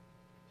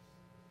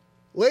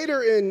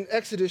 Later in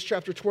Exodus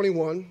chapter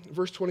 21,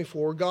 verse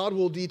 24, God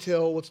will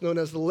detail what's known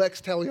as the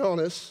lex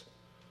talionis,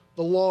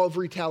 the law of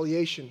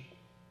retaliation,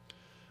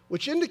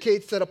 which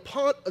indicates that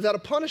a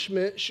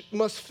punishment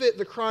must fit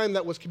the crime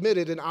that was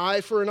committed, an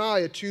eye for an eye,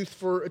 a tooth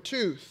for a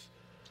tooth.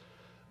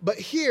 But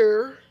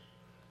here,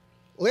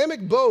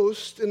 Lamech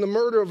boasts in the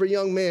murder of a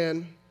young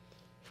man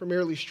for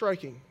merely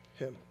striking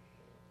him.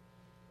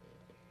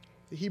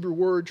 The Hebrew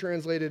word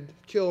translated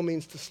kill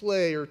means to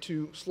slay or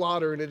to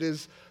slaughter, and it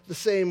is the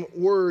same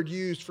word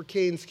used for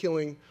Cain's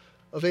killing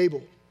of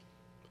Abel.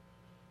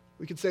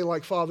 We could say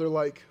like father,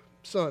 like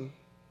son.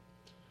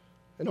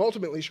 And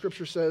ultimately,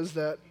 Scripture says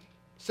that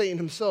Satan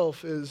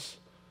himself is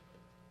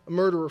a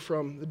murderer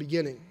from the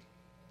beginning.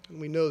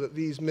 And we know that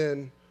these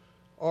men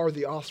are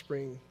the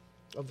offspring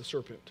of the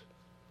serpent.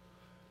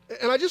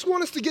 And I just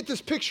want us to get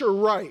this picture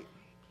right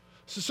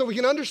so we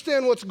can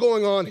understand what's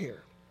going on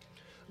here.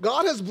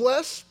 God has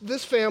blessed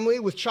this family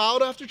with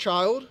child after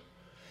child.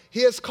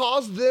 He has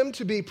caused them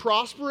to be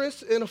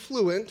prosperous and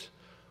affluent.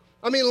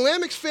 I mean,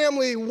 Lamech's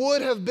family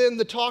would have been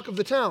the talk of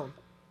the town.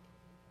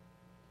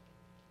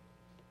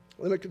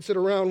 Lamech could sit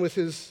around with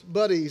his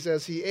buddies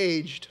as he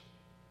aged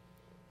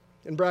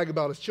and brag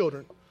about his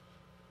children.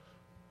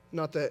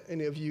 Not that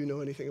any of you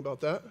know anything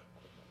about that.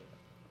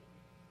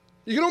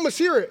 You can almost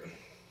hear it.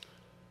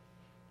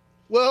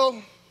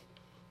 Well,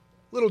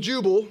 little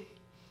Jubal,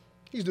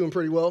 he's doing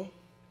pretty well.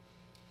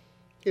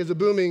 He has a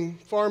booming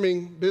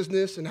farming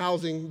business and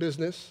housing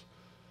business.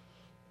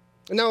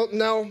 And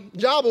now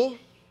Jabal,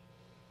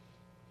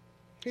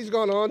 he's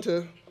gone on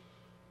to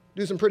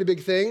do some pretty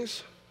big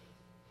things.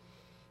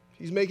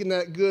 He's making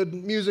that good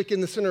music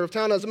in the center of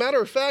town. As a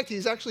matter of fact,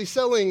 he's actually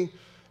selling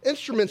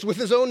instruments with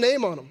his own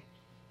name on them.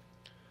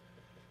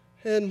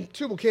 And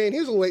Tubal Cain, he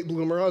was a late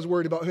bloomer. I was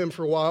worried about him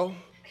for a while.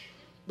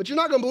 But you're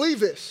not going to believe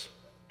this.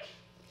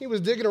 He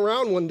was digging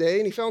around one day,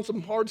 and he found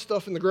some hard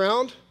stuff in the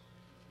ground.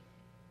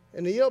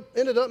 And he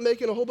ended up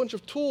making a whole bunch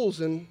of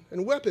tools and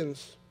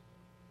weapons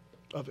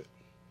of it.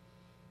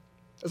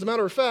 As a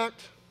matter of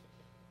fact,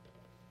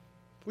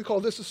 we call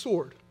this a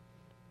sword.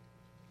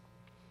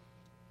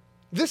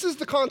 This is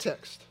the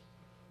context.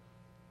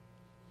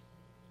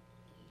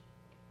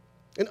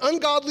 An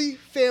ungodly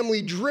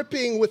family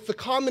dripping with the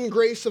common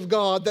grace of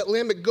God that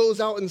Lamech goes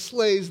out and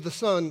slays the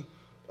son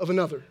of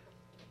another.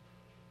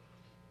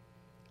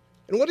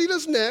 And what he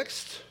does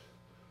next,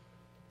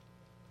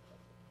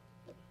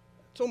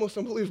 it's almost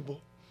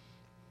unbelievable.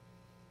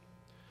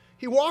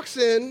 He walks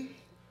in,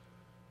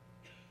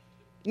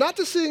 not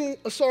to sing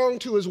a song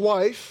to his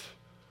wife,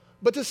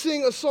 but to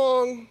sing a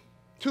song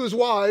to his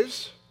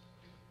wives,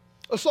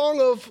 a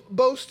song of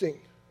boasting.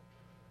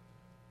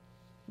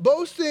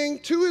 Boasting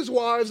to his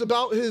wives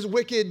about his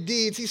wicked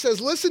deeds. He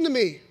says, listen to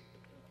me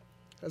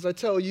as I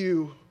tell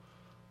you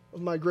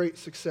of my great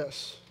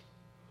success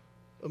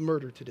of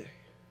murder today.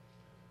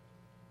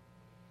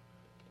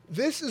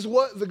 This is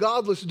what the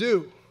godless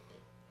do.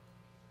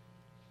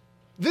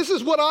 This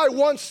is what I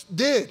once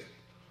did.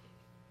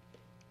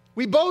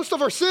 We boast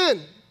of our sin.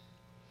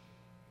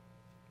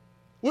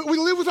 We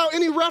live without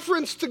any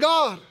reference to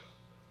God.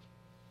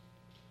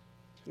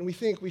 And we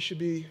think we should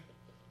be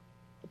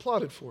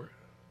applauded for it.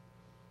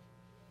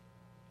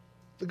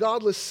 The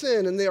godless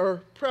sin, and they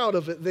are proud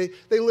of it.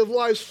 They live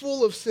lives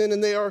full of sin,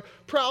 and they are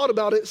proud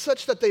about it,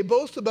 such that they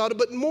boast about it.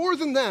 But more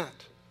than that,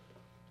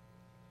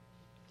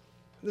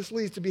 this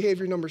leads to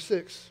behavior number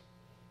 6.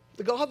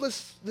 The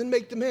godless then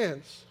make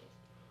demands.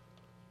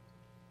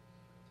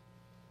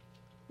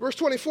 Verse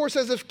 24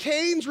 says, if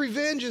Cain's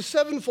revenge is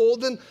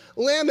 7-fold, then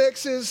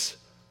Lamech's is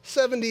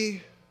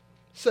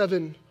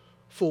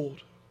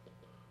 77-fold.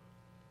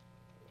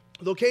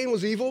 Though Cain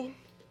was evil,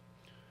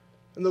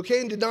 and though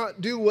Cain did not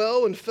do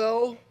well and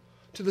fell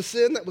to the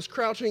sin that was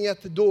crouching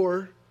at the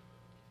door,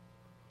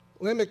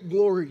 Lamech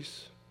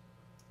glories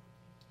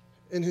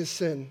in his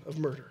sin of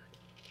murder.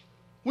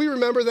 We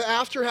remember that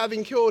after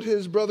having killed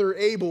his brother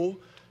Abel,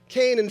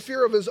 Cain, in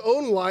fear of his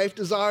own life,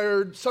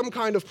 desired some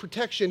kind of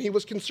protection. He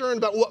was concerned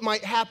about what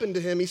might happen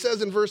to him. He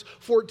says in verse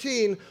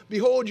 14,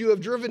 "Behold, you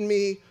have driven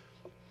me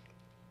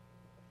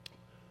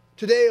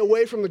today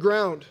away from the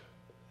ground,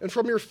 and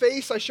from your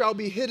face I shall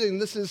be hidden."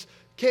 This is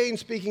Cain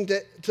speaking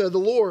to the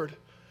Lord.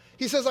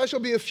 He says, "I shall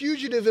be a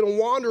fugitive and a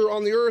wanderer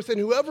on the earth, and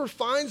whoever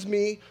finds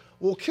me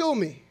will kill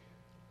me."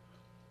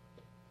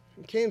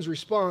 And Cain's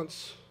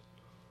response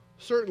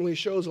certainly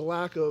shows a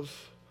lack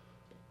of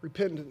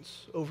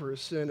repentance over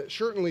his sin. It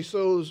certainly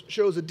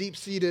shows a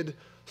deep-seated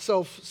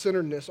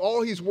self-centeredness.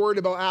 All he's worried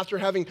about after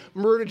having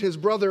murdered his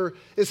brother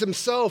is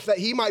himself, that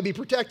he might be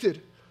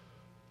protected.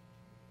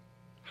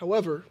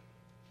 However,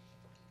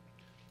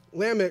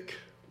 Lamech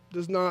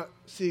does not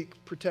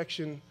seek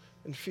protection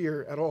and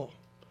fear at all.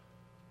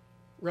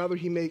 Rather,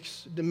 he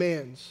makes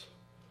demands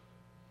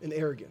in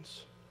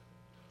arrogance.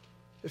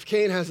 If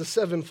Cain has a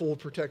sevenfold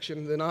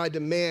protection, then I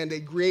demand a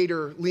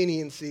greater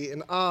leniency,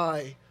 and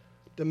I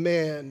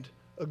demand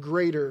a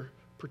greater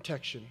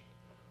protection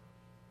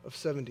of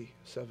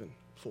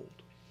 77-fold.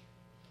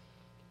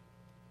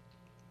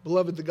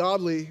 Beloved, the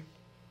godly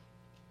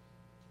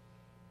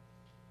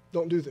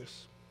don't do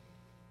this.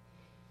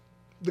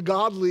 The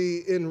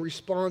godly, in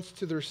response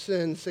to their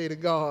sin, say to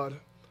God,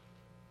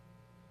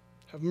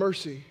 "Have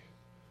mercy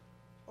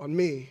on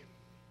me,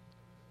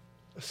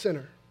 a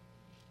sinner."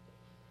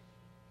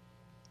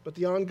 But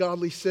the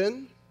ungodly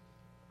sin,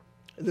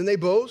 and then they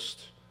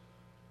boast,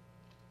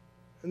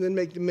 and then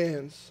make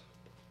demands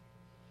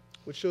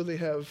which show they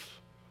have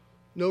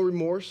no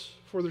remorse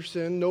for their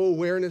sin, no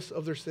awareness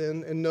of their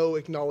sin, and no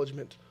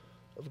acknowledgement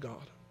of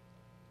God.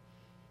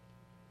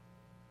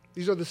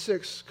 These are the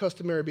 6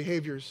 customary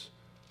behaviors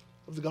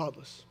of the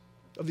godless,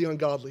 of the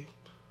ungodly.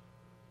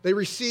 They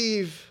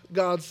receive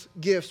God's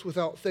gifts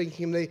without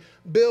thanking Him. They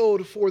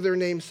build for their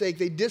name's sake.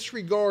 They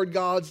disregard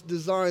God's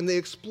design. They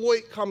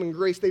exploit common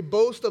grace. They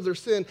boast of their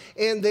sin,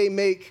 and they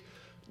make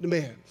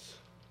demands.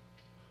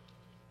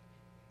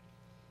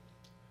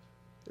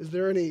 Is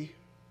there any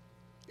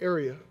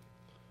area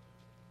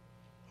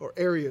or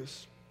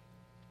areas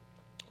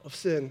of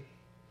sin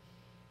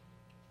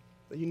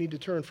that you need to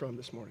turn from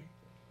this morning?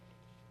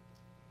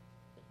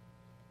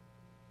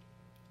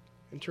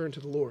 And turn to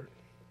the Lord.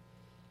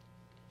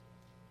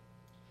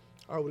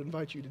 I would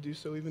invite you to do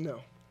so even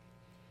now.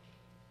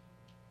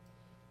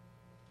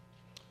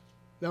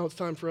 Now it's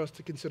time for us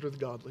to consider the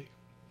godly.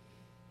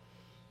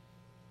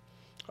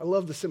 I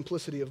love the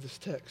simplicity of this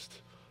text.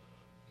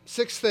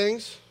 6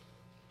 things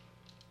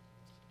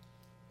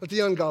that the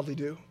ungodly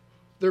do.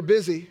 They're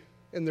busy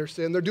in their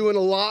sin. They're doing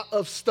a lot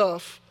of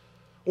stuff,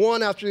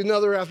 one after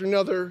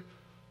another,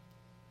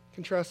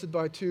 contrasted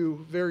by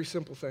 2 very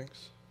simple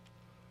things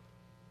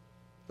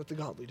that the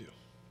godly do.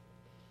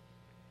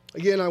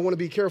 Again, I want to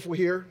be careful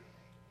here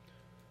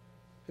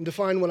and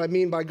define what I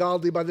mean by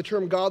godly. By the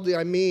term godly,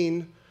 I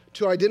mean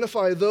to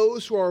identify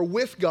those who are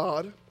with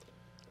God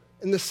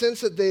in the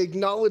sense that they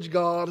acknowledge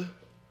God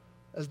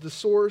as the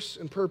source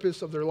and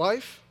purpose of their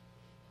life,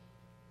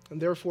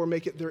 and therefore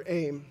make it their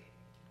aim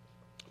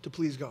to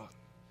please God.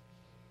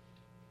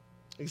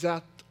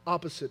 Exact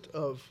opposite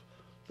of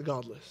the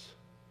godless.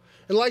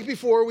 And like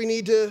before, we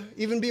need to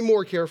even be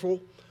more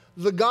careful.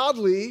 The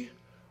godly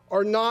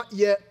are not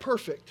yet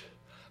perfect.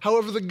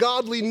 However, the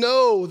godly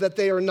know that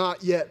they are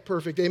not yet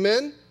perfect.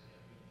 Amen?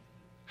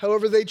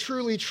 However, they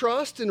truly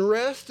trust and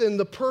rest in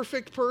the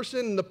perfect person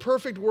and the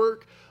perfect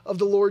work of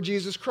the Lord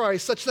Jesus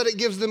Christ, such that it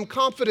gives them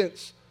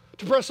confidence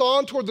to press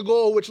on toward the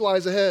goal which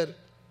lies ahead.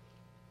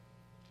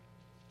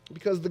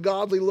 Because the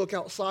godly look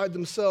outside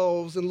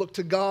themselves and look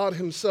to God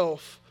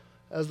Himself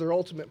as their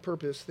ultimate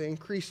purpose, they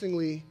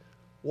increasingly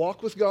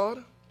walk with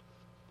God,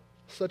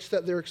 such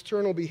that their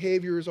external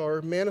behaviors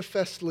are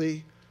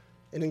manifestly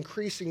and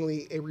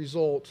increasingly a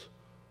result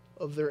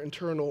of their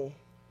internal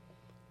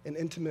and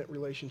intimate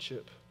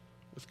relationship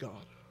with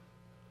God.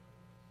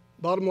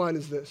 Bottom line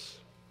is this.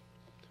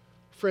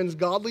 Friends,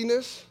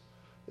 godliness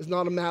is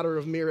not a matter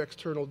of mere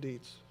external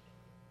deeds.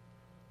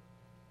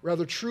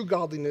 Rather, true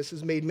godliness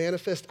is made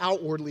manifest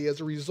outwardly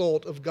as a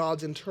result of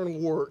God's internal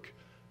work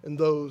in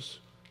those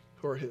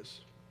who are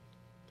His.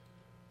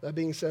 That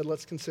being said,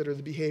 let's consider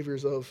the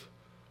behaviors of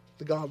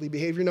the godly.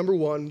 Behavior number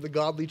 1, the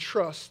godly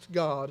trust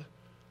God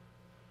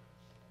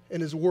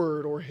and His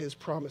word or His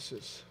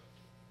promises.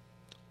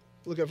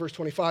 Look at verse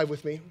 25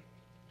 with me.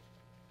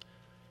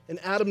 And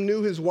Adam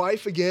knew his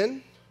wife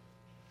again,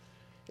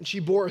 and she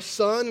bore a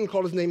son and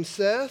called his name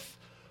Seth,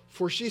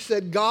 for she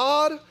said,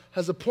 God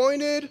has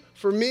appointed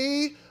for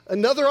me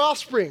another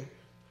offspring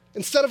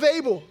instead of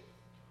Abel,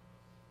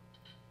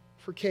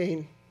 for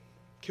Cain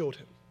killed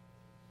him.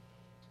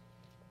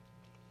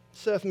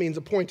 Seth means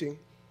appointing,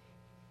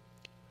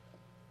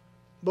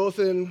 both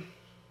in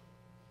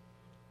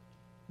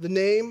the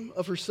name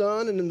of her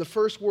son and in the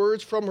first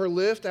words from her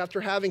lips after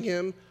having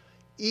him.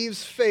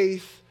 Eve's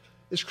faith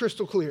is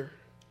crystal clear.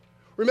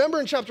 Remember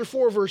in chapter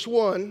 4, verse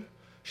 1,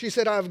 She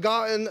said, I have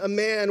gotten a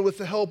man with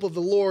the help of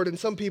the Lord. And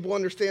some people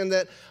understand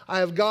that I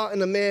have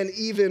gotten a man,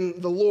 even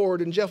the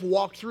Lord. And Jeff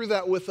walked through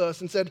that with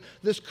us and said,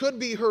 this could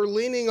be her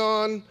leaning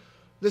on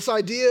this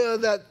idea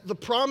that the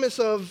promise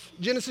of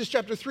Genesis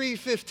chapter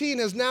 3:15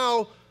 has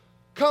now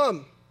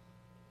come.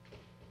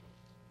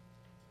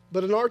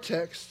 But in our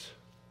text,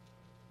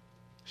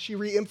 she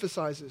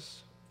reemphasizes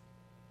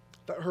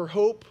that her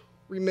hope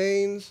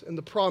remains in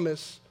the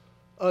promise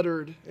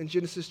uttered in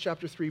Genesis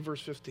chapter 3,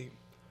 verse 15.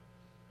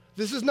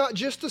 This is not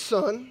just a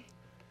son,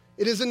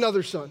 it is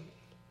another son.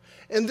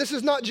 And this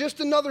is not just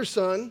another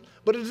son,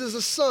 but it is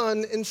a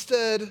son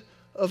instead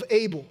of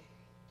Abel.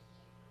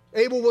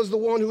 Abel was the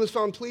one who was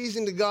found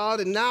pleasing to God,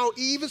 and now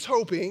Eve is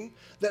hoping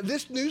that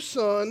this new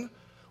son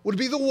would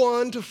be the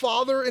one to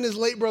father in his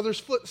late brother's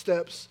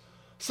footsteps,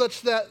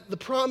 such that the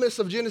promise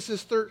of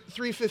Genesis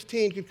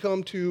 3:15 could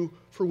come to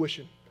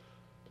fruition.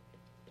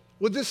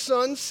 Would this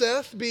son,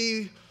 Seth,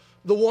 be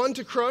the one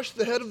to crush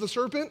the head of the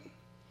serpent?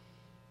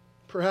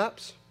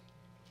 Perhaps.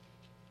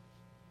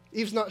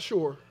 Eve's not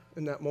sure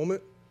in that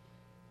moment.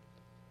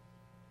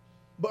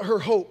 But her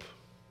hope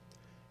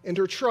and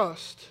her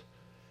trust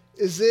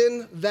is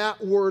in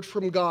that word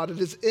from God. It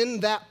is in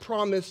that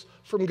promise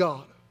from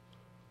God.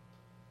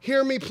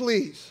 Hear me,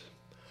 please.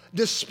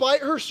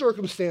 Despite her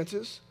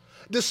circumstances,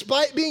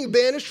 despite being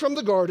banished from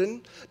the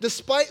garden,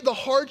 despite the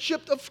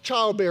hardship of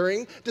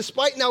childbearing,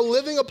 despite now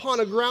living upon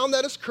a ground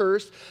that is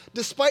cursed,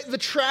 despite the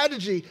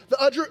tragedy,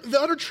 the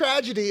utter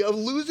tragedy of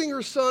losing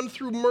her son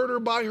through murder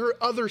by her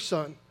other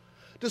son,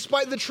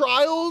 despite the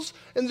trials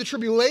and the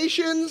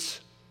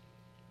tribulations,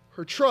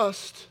 her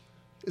trust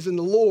is in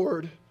the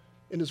Lord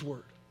and his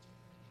word.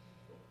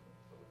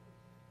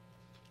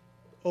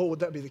 Oh, would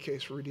that be the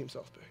case for Redeemed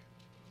South Bay?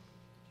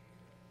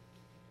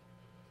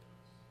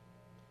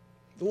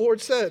 The Lord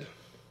said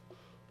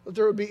that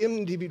there would be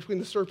enmity between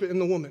the serpent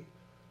and the woman.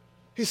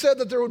 He said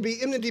that there would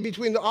be enmity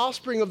between the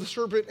offspring of the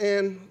serpent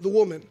and the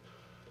woman.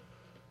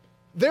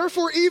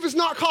 Therefore, Eve is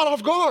not caught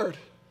off guard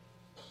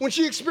when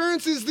she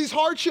experiences these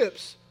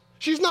hardships.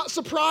 She's not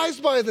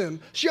surprised by them.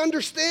 She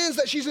understands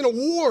that she's in a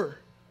war.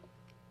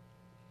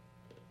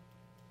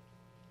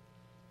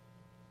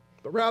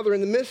 But rather,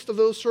 in the midst of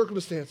those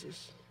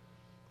circumstances,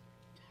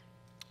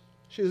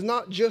 she does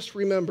not just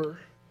remember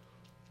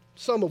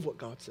some of what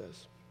God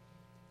says.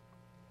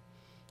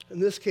 In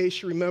this case,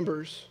 she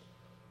remembers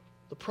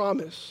the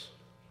promise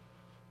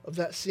of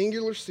that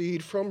singular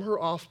seed from her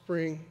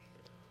offspring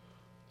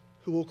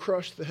who will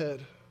crush the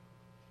head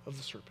of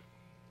the serpent,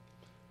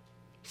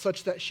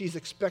 such that she's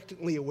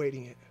expectantly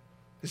awaiting it.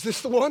 Is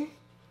this the one?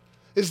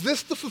 Is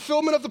this the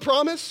fulfillment of the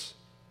promise?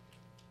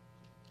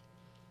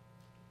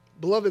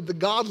 Beloved, the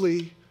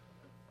godly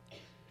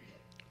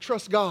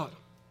trust God,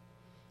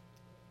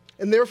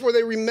 and therefore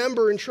they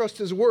remember and trust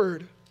his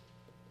word.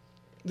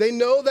 They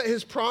know that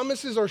his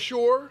promises are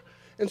sure,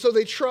 and so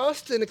they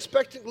trust and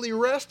expectantly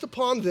rest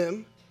upon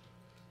them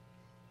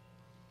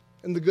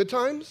in the good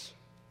times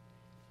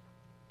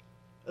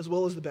as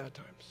well as the bad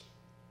times.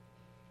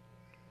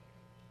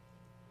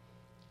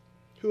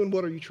 Who and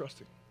what are you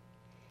trusting?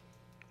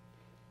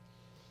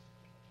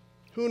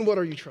 Who and what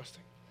are you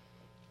trusting?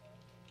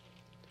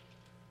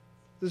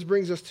 This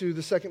brings us to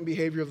the second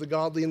behavior of the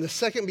godly, and the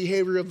second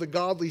behavior of the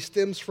godly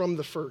stems from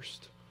the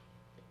first.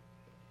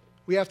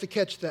 We have to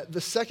catch that. The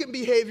second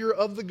behavior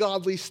of the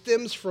godly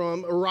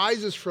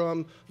arises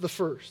from the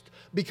first.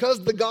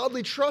 Because the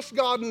godly trust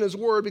God in his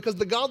word, because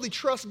the godly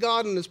trust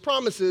God in his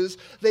promises,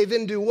 they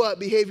then do what?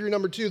 Behavior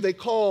number 2, they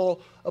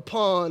call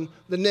upon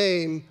the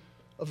name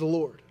of the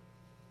Lord.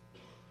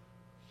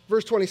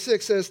 Verse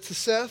 26 says, to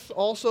Seth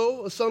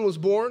also a son was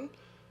born,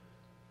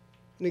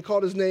 and he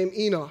called his name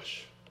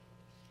Enosh.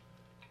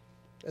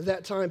 At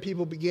that time,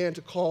 people began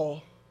to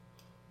call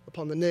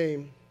upon the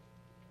name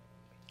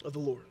of the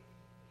Lord.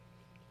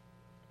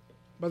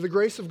 By the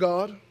grace of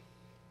God,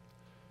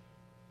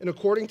 and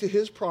according to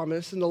his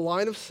promise, in the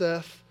line of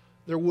Seth,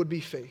 there would be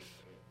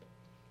faith.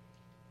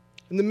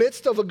 In the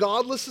midst of a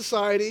godless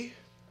society,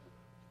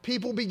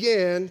 people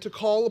began to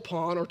call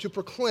upon or to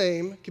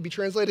proclaim, can be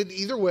translated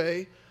either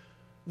way,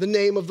 the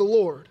name of the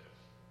Lord.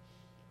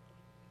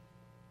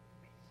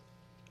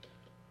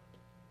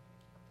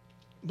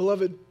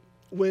 Beloved,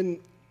 when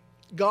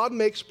God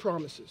makes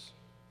promises,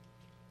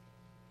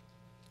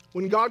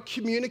 when God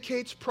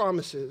communicates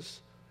promises,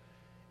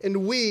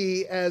 and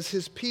we as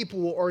his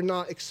people are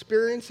not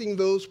experiencing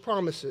those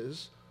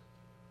promises,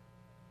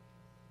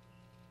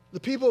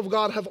 the people of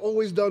God have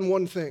always done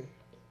one thing,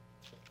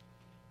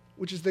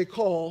 which is they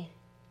call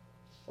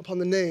upon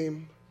the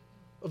name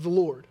of the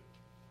Lord.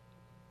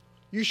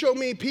 You show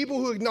me people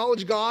who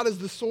acknowledge God as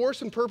the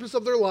source and purpose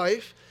of their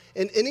life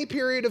in any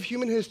period of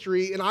human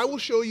history, and I will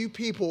show you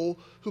people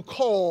who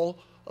call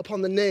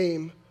upon the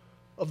name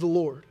of the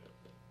Lord.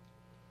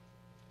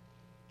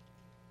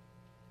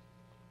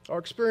 Our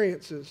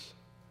experiences,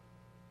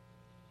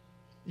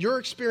 your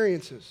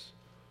experiences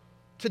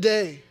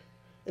today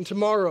and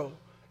tomorrow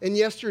and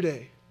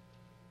yesterday,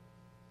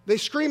 they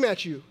scream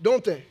at you,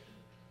 don't they?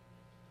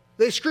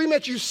 They scream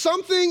at you,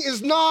 something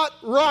is not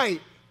right.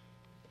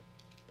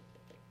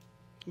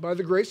 By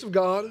the grace of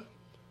God,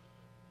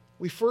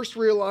 we first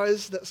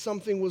realized that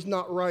something was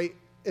not right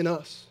in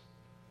us.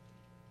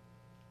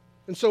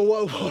 And so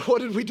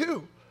what did we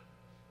do?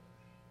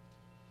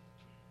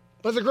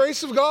 By the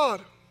grace of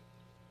God,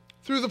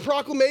 through the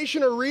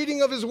proclamation or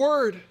reading of his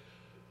word,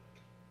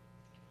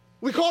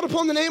 we called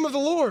upon the name of the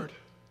Lord.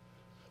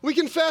 We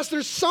confess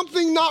there's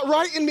something not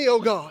right in me, oh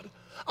God.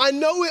 I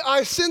know it,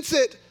 I sense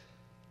it.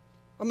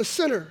 I'm a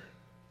sinner.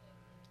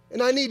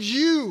 And I need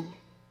you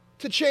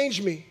to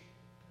change me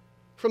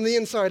from the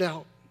inside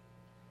out.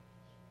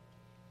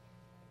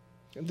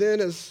 And then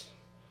as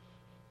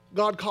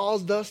God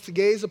caused us to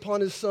gaze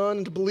upon his Son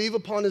and to believe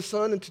upon his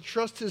Son and to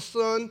trust his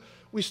Son,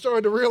 we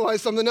started to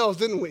realize something else,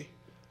 didn't we?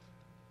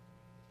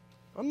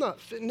 I'm not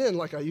fitting in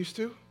like I used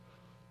to.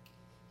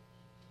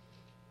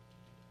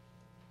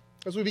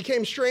 As we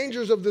became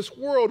strangers of this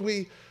world,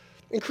 we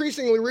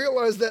increasingly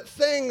realized that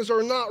things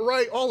are not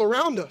right all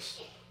around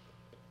us.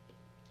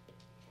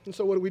 And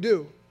so what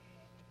do?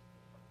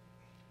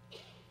 We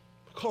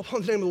call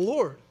upon the name of the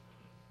Lord.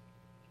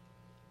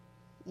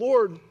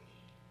 Lord,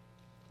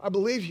 I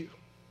believe you.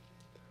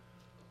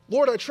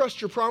 Lord, I trust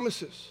your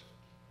promises.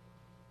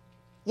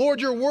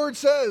 Lord, your word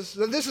says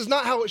that this is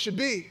not how it should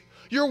be.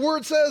 Your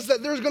word says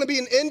that there's going to be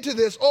an end to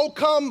this. Oh,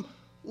 come,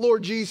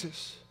 Lord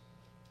Jesus.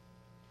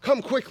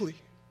 Come quickly.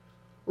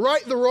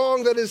 Right the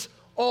wrong that is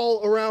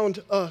all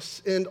around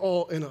us and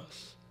all in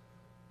us.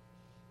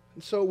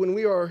 And so when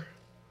we are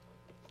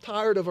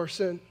tired of our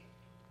sin,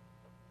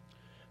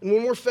 and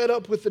when we're fed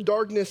up with the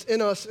darkness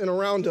in us and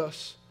around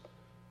us,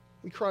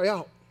 we cry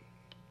out.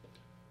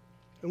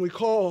 And we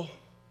call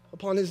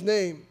upon his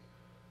name.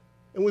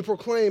 And we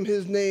proclaim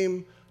his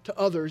name to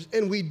others.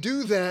 And we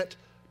do that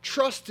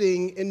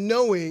trusting and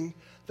knowing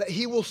that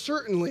he will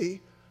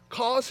certainly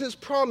cause his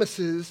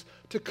promises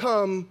to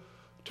come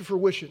to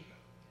fruition.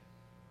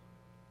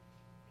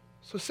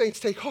 So saints,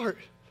 take heart.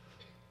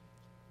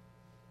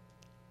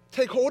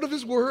 Take hold of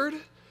his word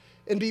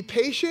and be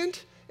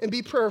patient and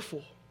be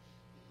prayerful,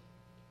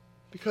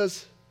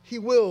 because he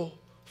will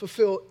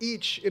fulfill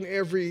each and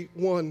every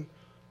one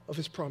of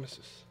his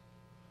promises.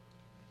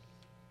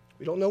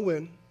 We don't know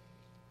when,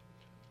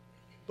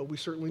 but we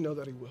certainly know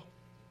that he will.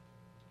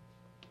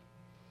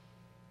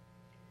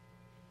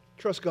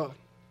 Trust God.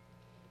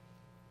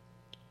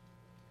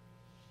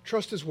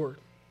 Trust his word.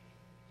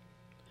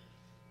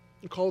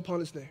 And call upon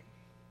his name.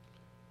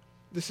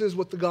 This is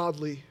what the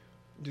godly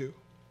do.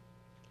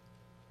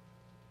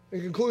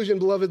 In conclusion,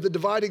 beloved, the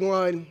dividing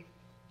line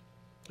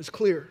is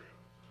clear.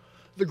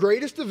 The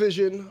greatest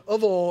division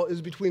of all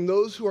is between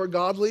those who are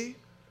godly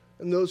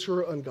and those who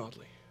are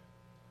ungodly.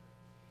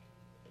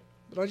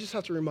 But I just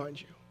have to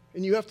remind you,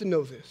 and you have to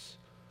know this,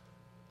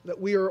 that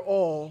we are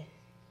all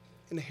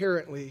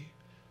inherently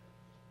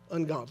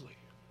ungodly.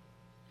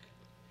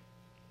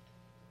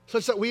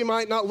 Such that we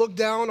might not look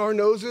down our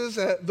noses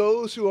at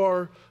those who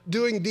are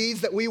doing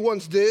deeds that we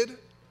once did.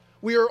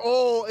 We are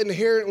all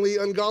inherently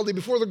ungodly.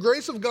 Before the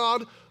grace of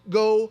God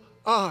go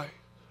I.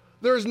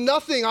 There is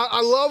nothing,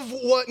 I love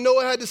what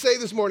Noah had to say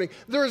this morning.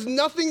 There is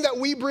nothing that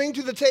we bring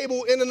to the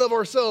table in and of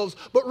ourselves,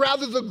 but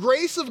rather the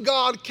grace of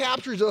God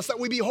captures us, that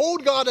we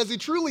behold God as he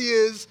truly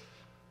is,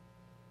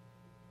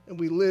 and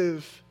we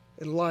live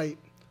in light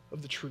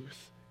of the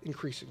truth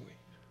increasingly.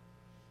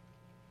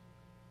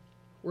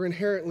 We're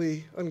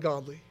inherently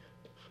ungodly.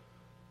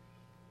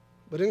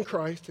 But in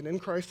Christ and in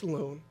Christ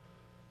alone,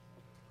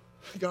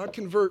 God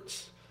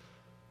converts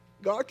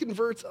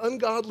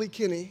ungodly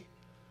Kenny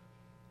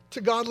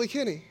to godly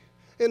Kenny,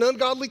 and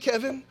ungodly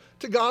Kevin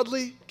to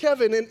godly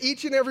Kevin. And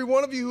each and every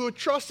one of you who are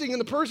trusting in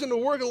the person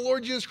and work of the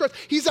Lord Jesus Christ,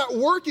 he's at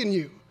work in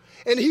you.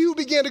 And he who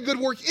began a good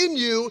work in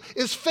you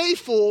is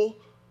faithful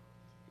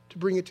to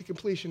bring it to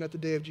completion at the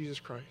day of Jesus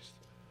Christ.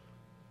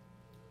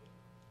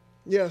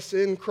 Yes,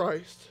 in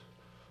Christ,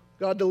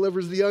 God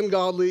delivers the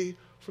ungodly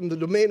from the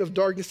domain of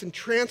darkness and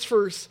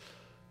transfers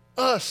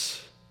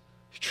us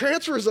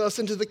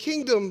into the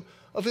kingdom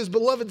of his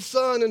beloved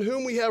Son, in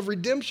whom we have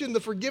redemption, the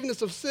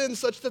forgiveness of sins,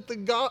 such that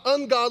the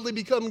ungodly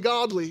become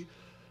godly.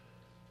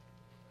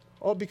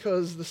 All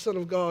because the Son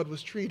of God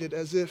was treated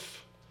as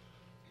if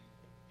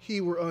he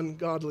were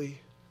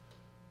ungodly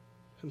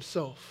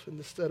himself in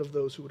the stead of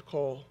those who would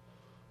call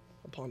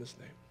upon his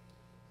name.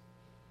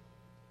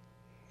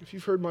 If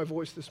you've heard my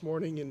voice this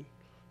morning and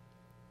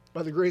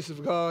by the grace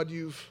of God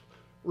you've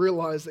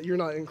realized that you're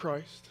not in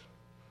Christ,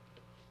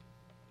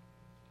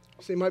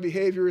 say my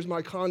behaviors,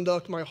 my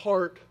conduct, my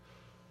heart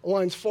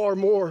aligns far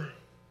more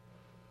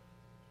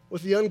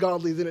with the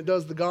ungodly than it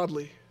does the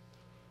godly.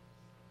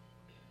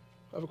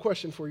 I have a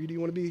question for you. Do you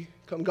want to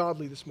become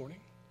godly this morning?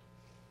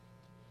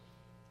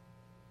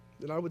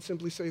 Then I would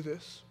simply say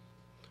this.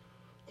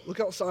 Look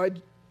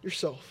outside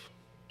yourself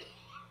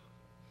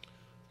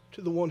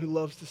to the one who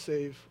loves to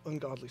save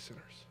ungodly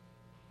sinners.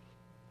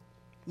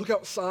 Look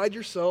outside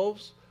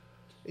yourselves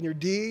and your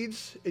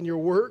deeds and your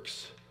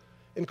works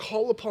and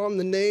call upon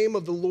the name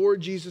of the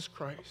Lord Jesus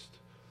Christ.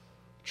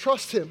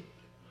 Trust him.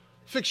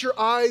 Fix your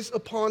eyes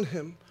upon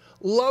him.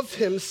 love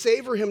him,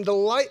 savor him,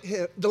 delight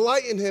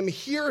in him,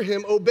 hear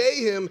him,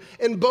 obey him,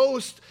 and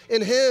boast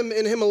in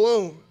him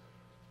alone.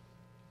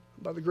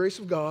 By the grace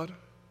of God,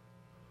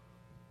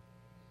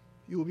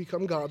 you will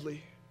become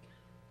godly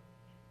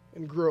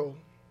and grow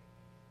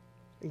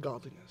in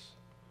godliness.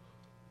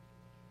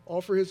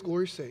 All for his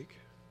glory's sake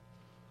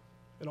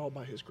and all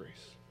by his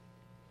grace.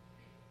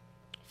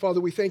 Father,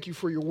 we thank you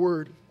for your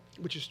word,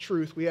 which is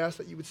truth. We ask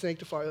that you would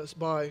sanctify us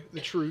by the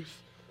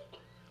truth.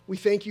 We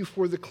thank you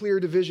for the clear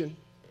division,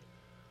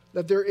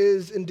 that there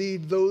is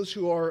indeed those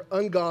who are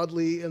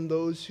ungodly and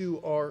those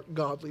who are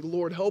godly.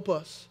 Lord, help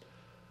us.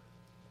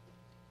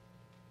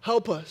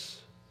 Help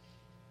us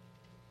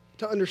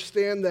to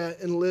understand that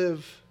and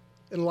live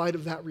in light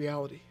of that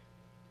reality.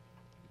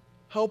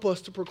 Help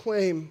us to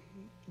proclaim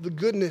the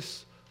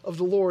goodness of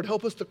the Lord.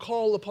 Help us to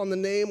call upon the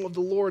name of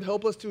the Lord.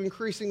 Help us to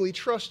increasingly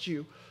trust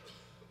you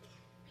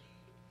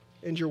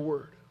and your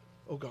word,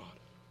 oh God.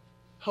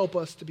 Help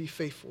us to be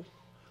faithful.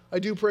 I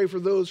do pray for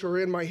those who are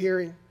in my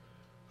hearing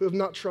who have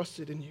not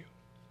trusted in you.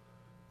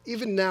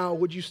 Even now,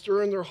 would you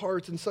stir in their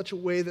hearts in such a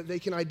way that they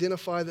can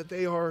identify that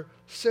they are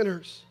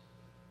sinners?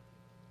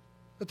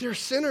 That they're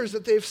sinners,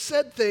 that they've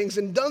said things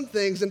and done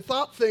things and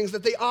thought things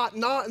that they ought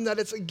not, and that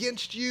it's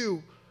against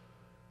you.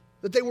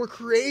 That they were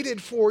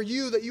created for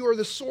you, that you are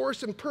the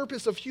source and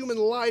purpose of human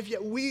life,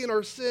 yet we in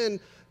our sin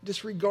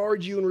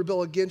disregard you and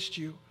rebel against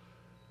you.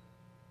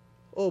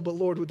 Oh, but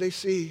Lord, would they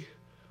see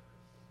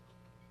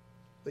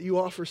that you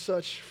offer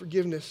such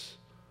forgiveness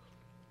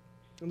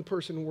in the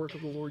person and work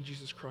of the Lord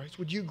Jesus Christ?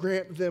 Would you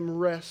grant them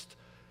rest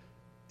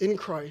in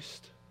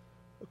Christ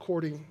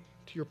according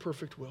to your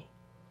perfect will?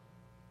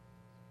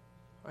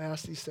 I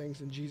ask these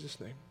things in Jesus'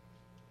 name.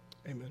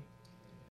 Amen.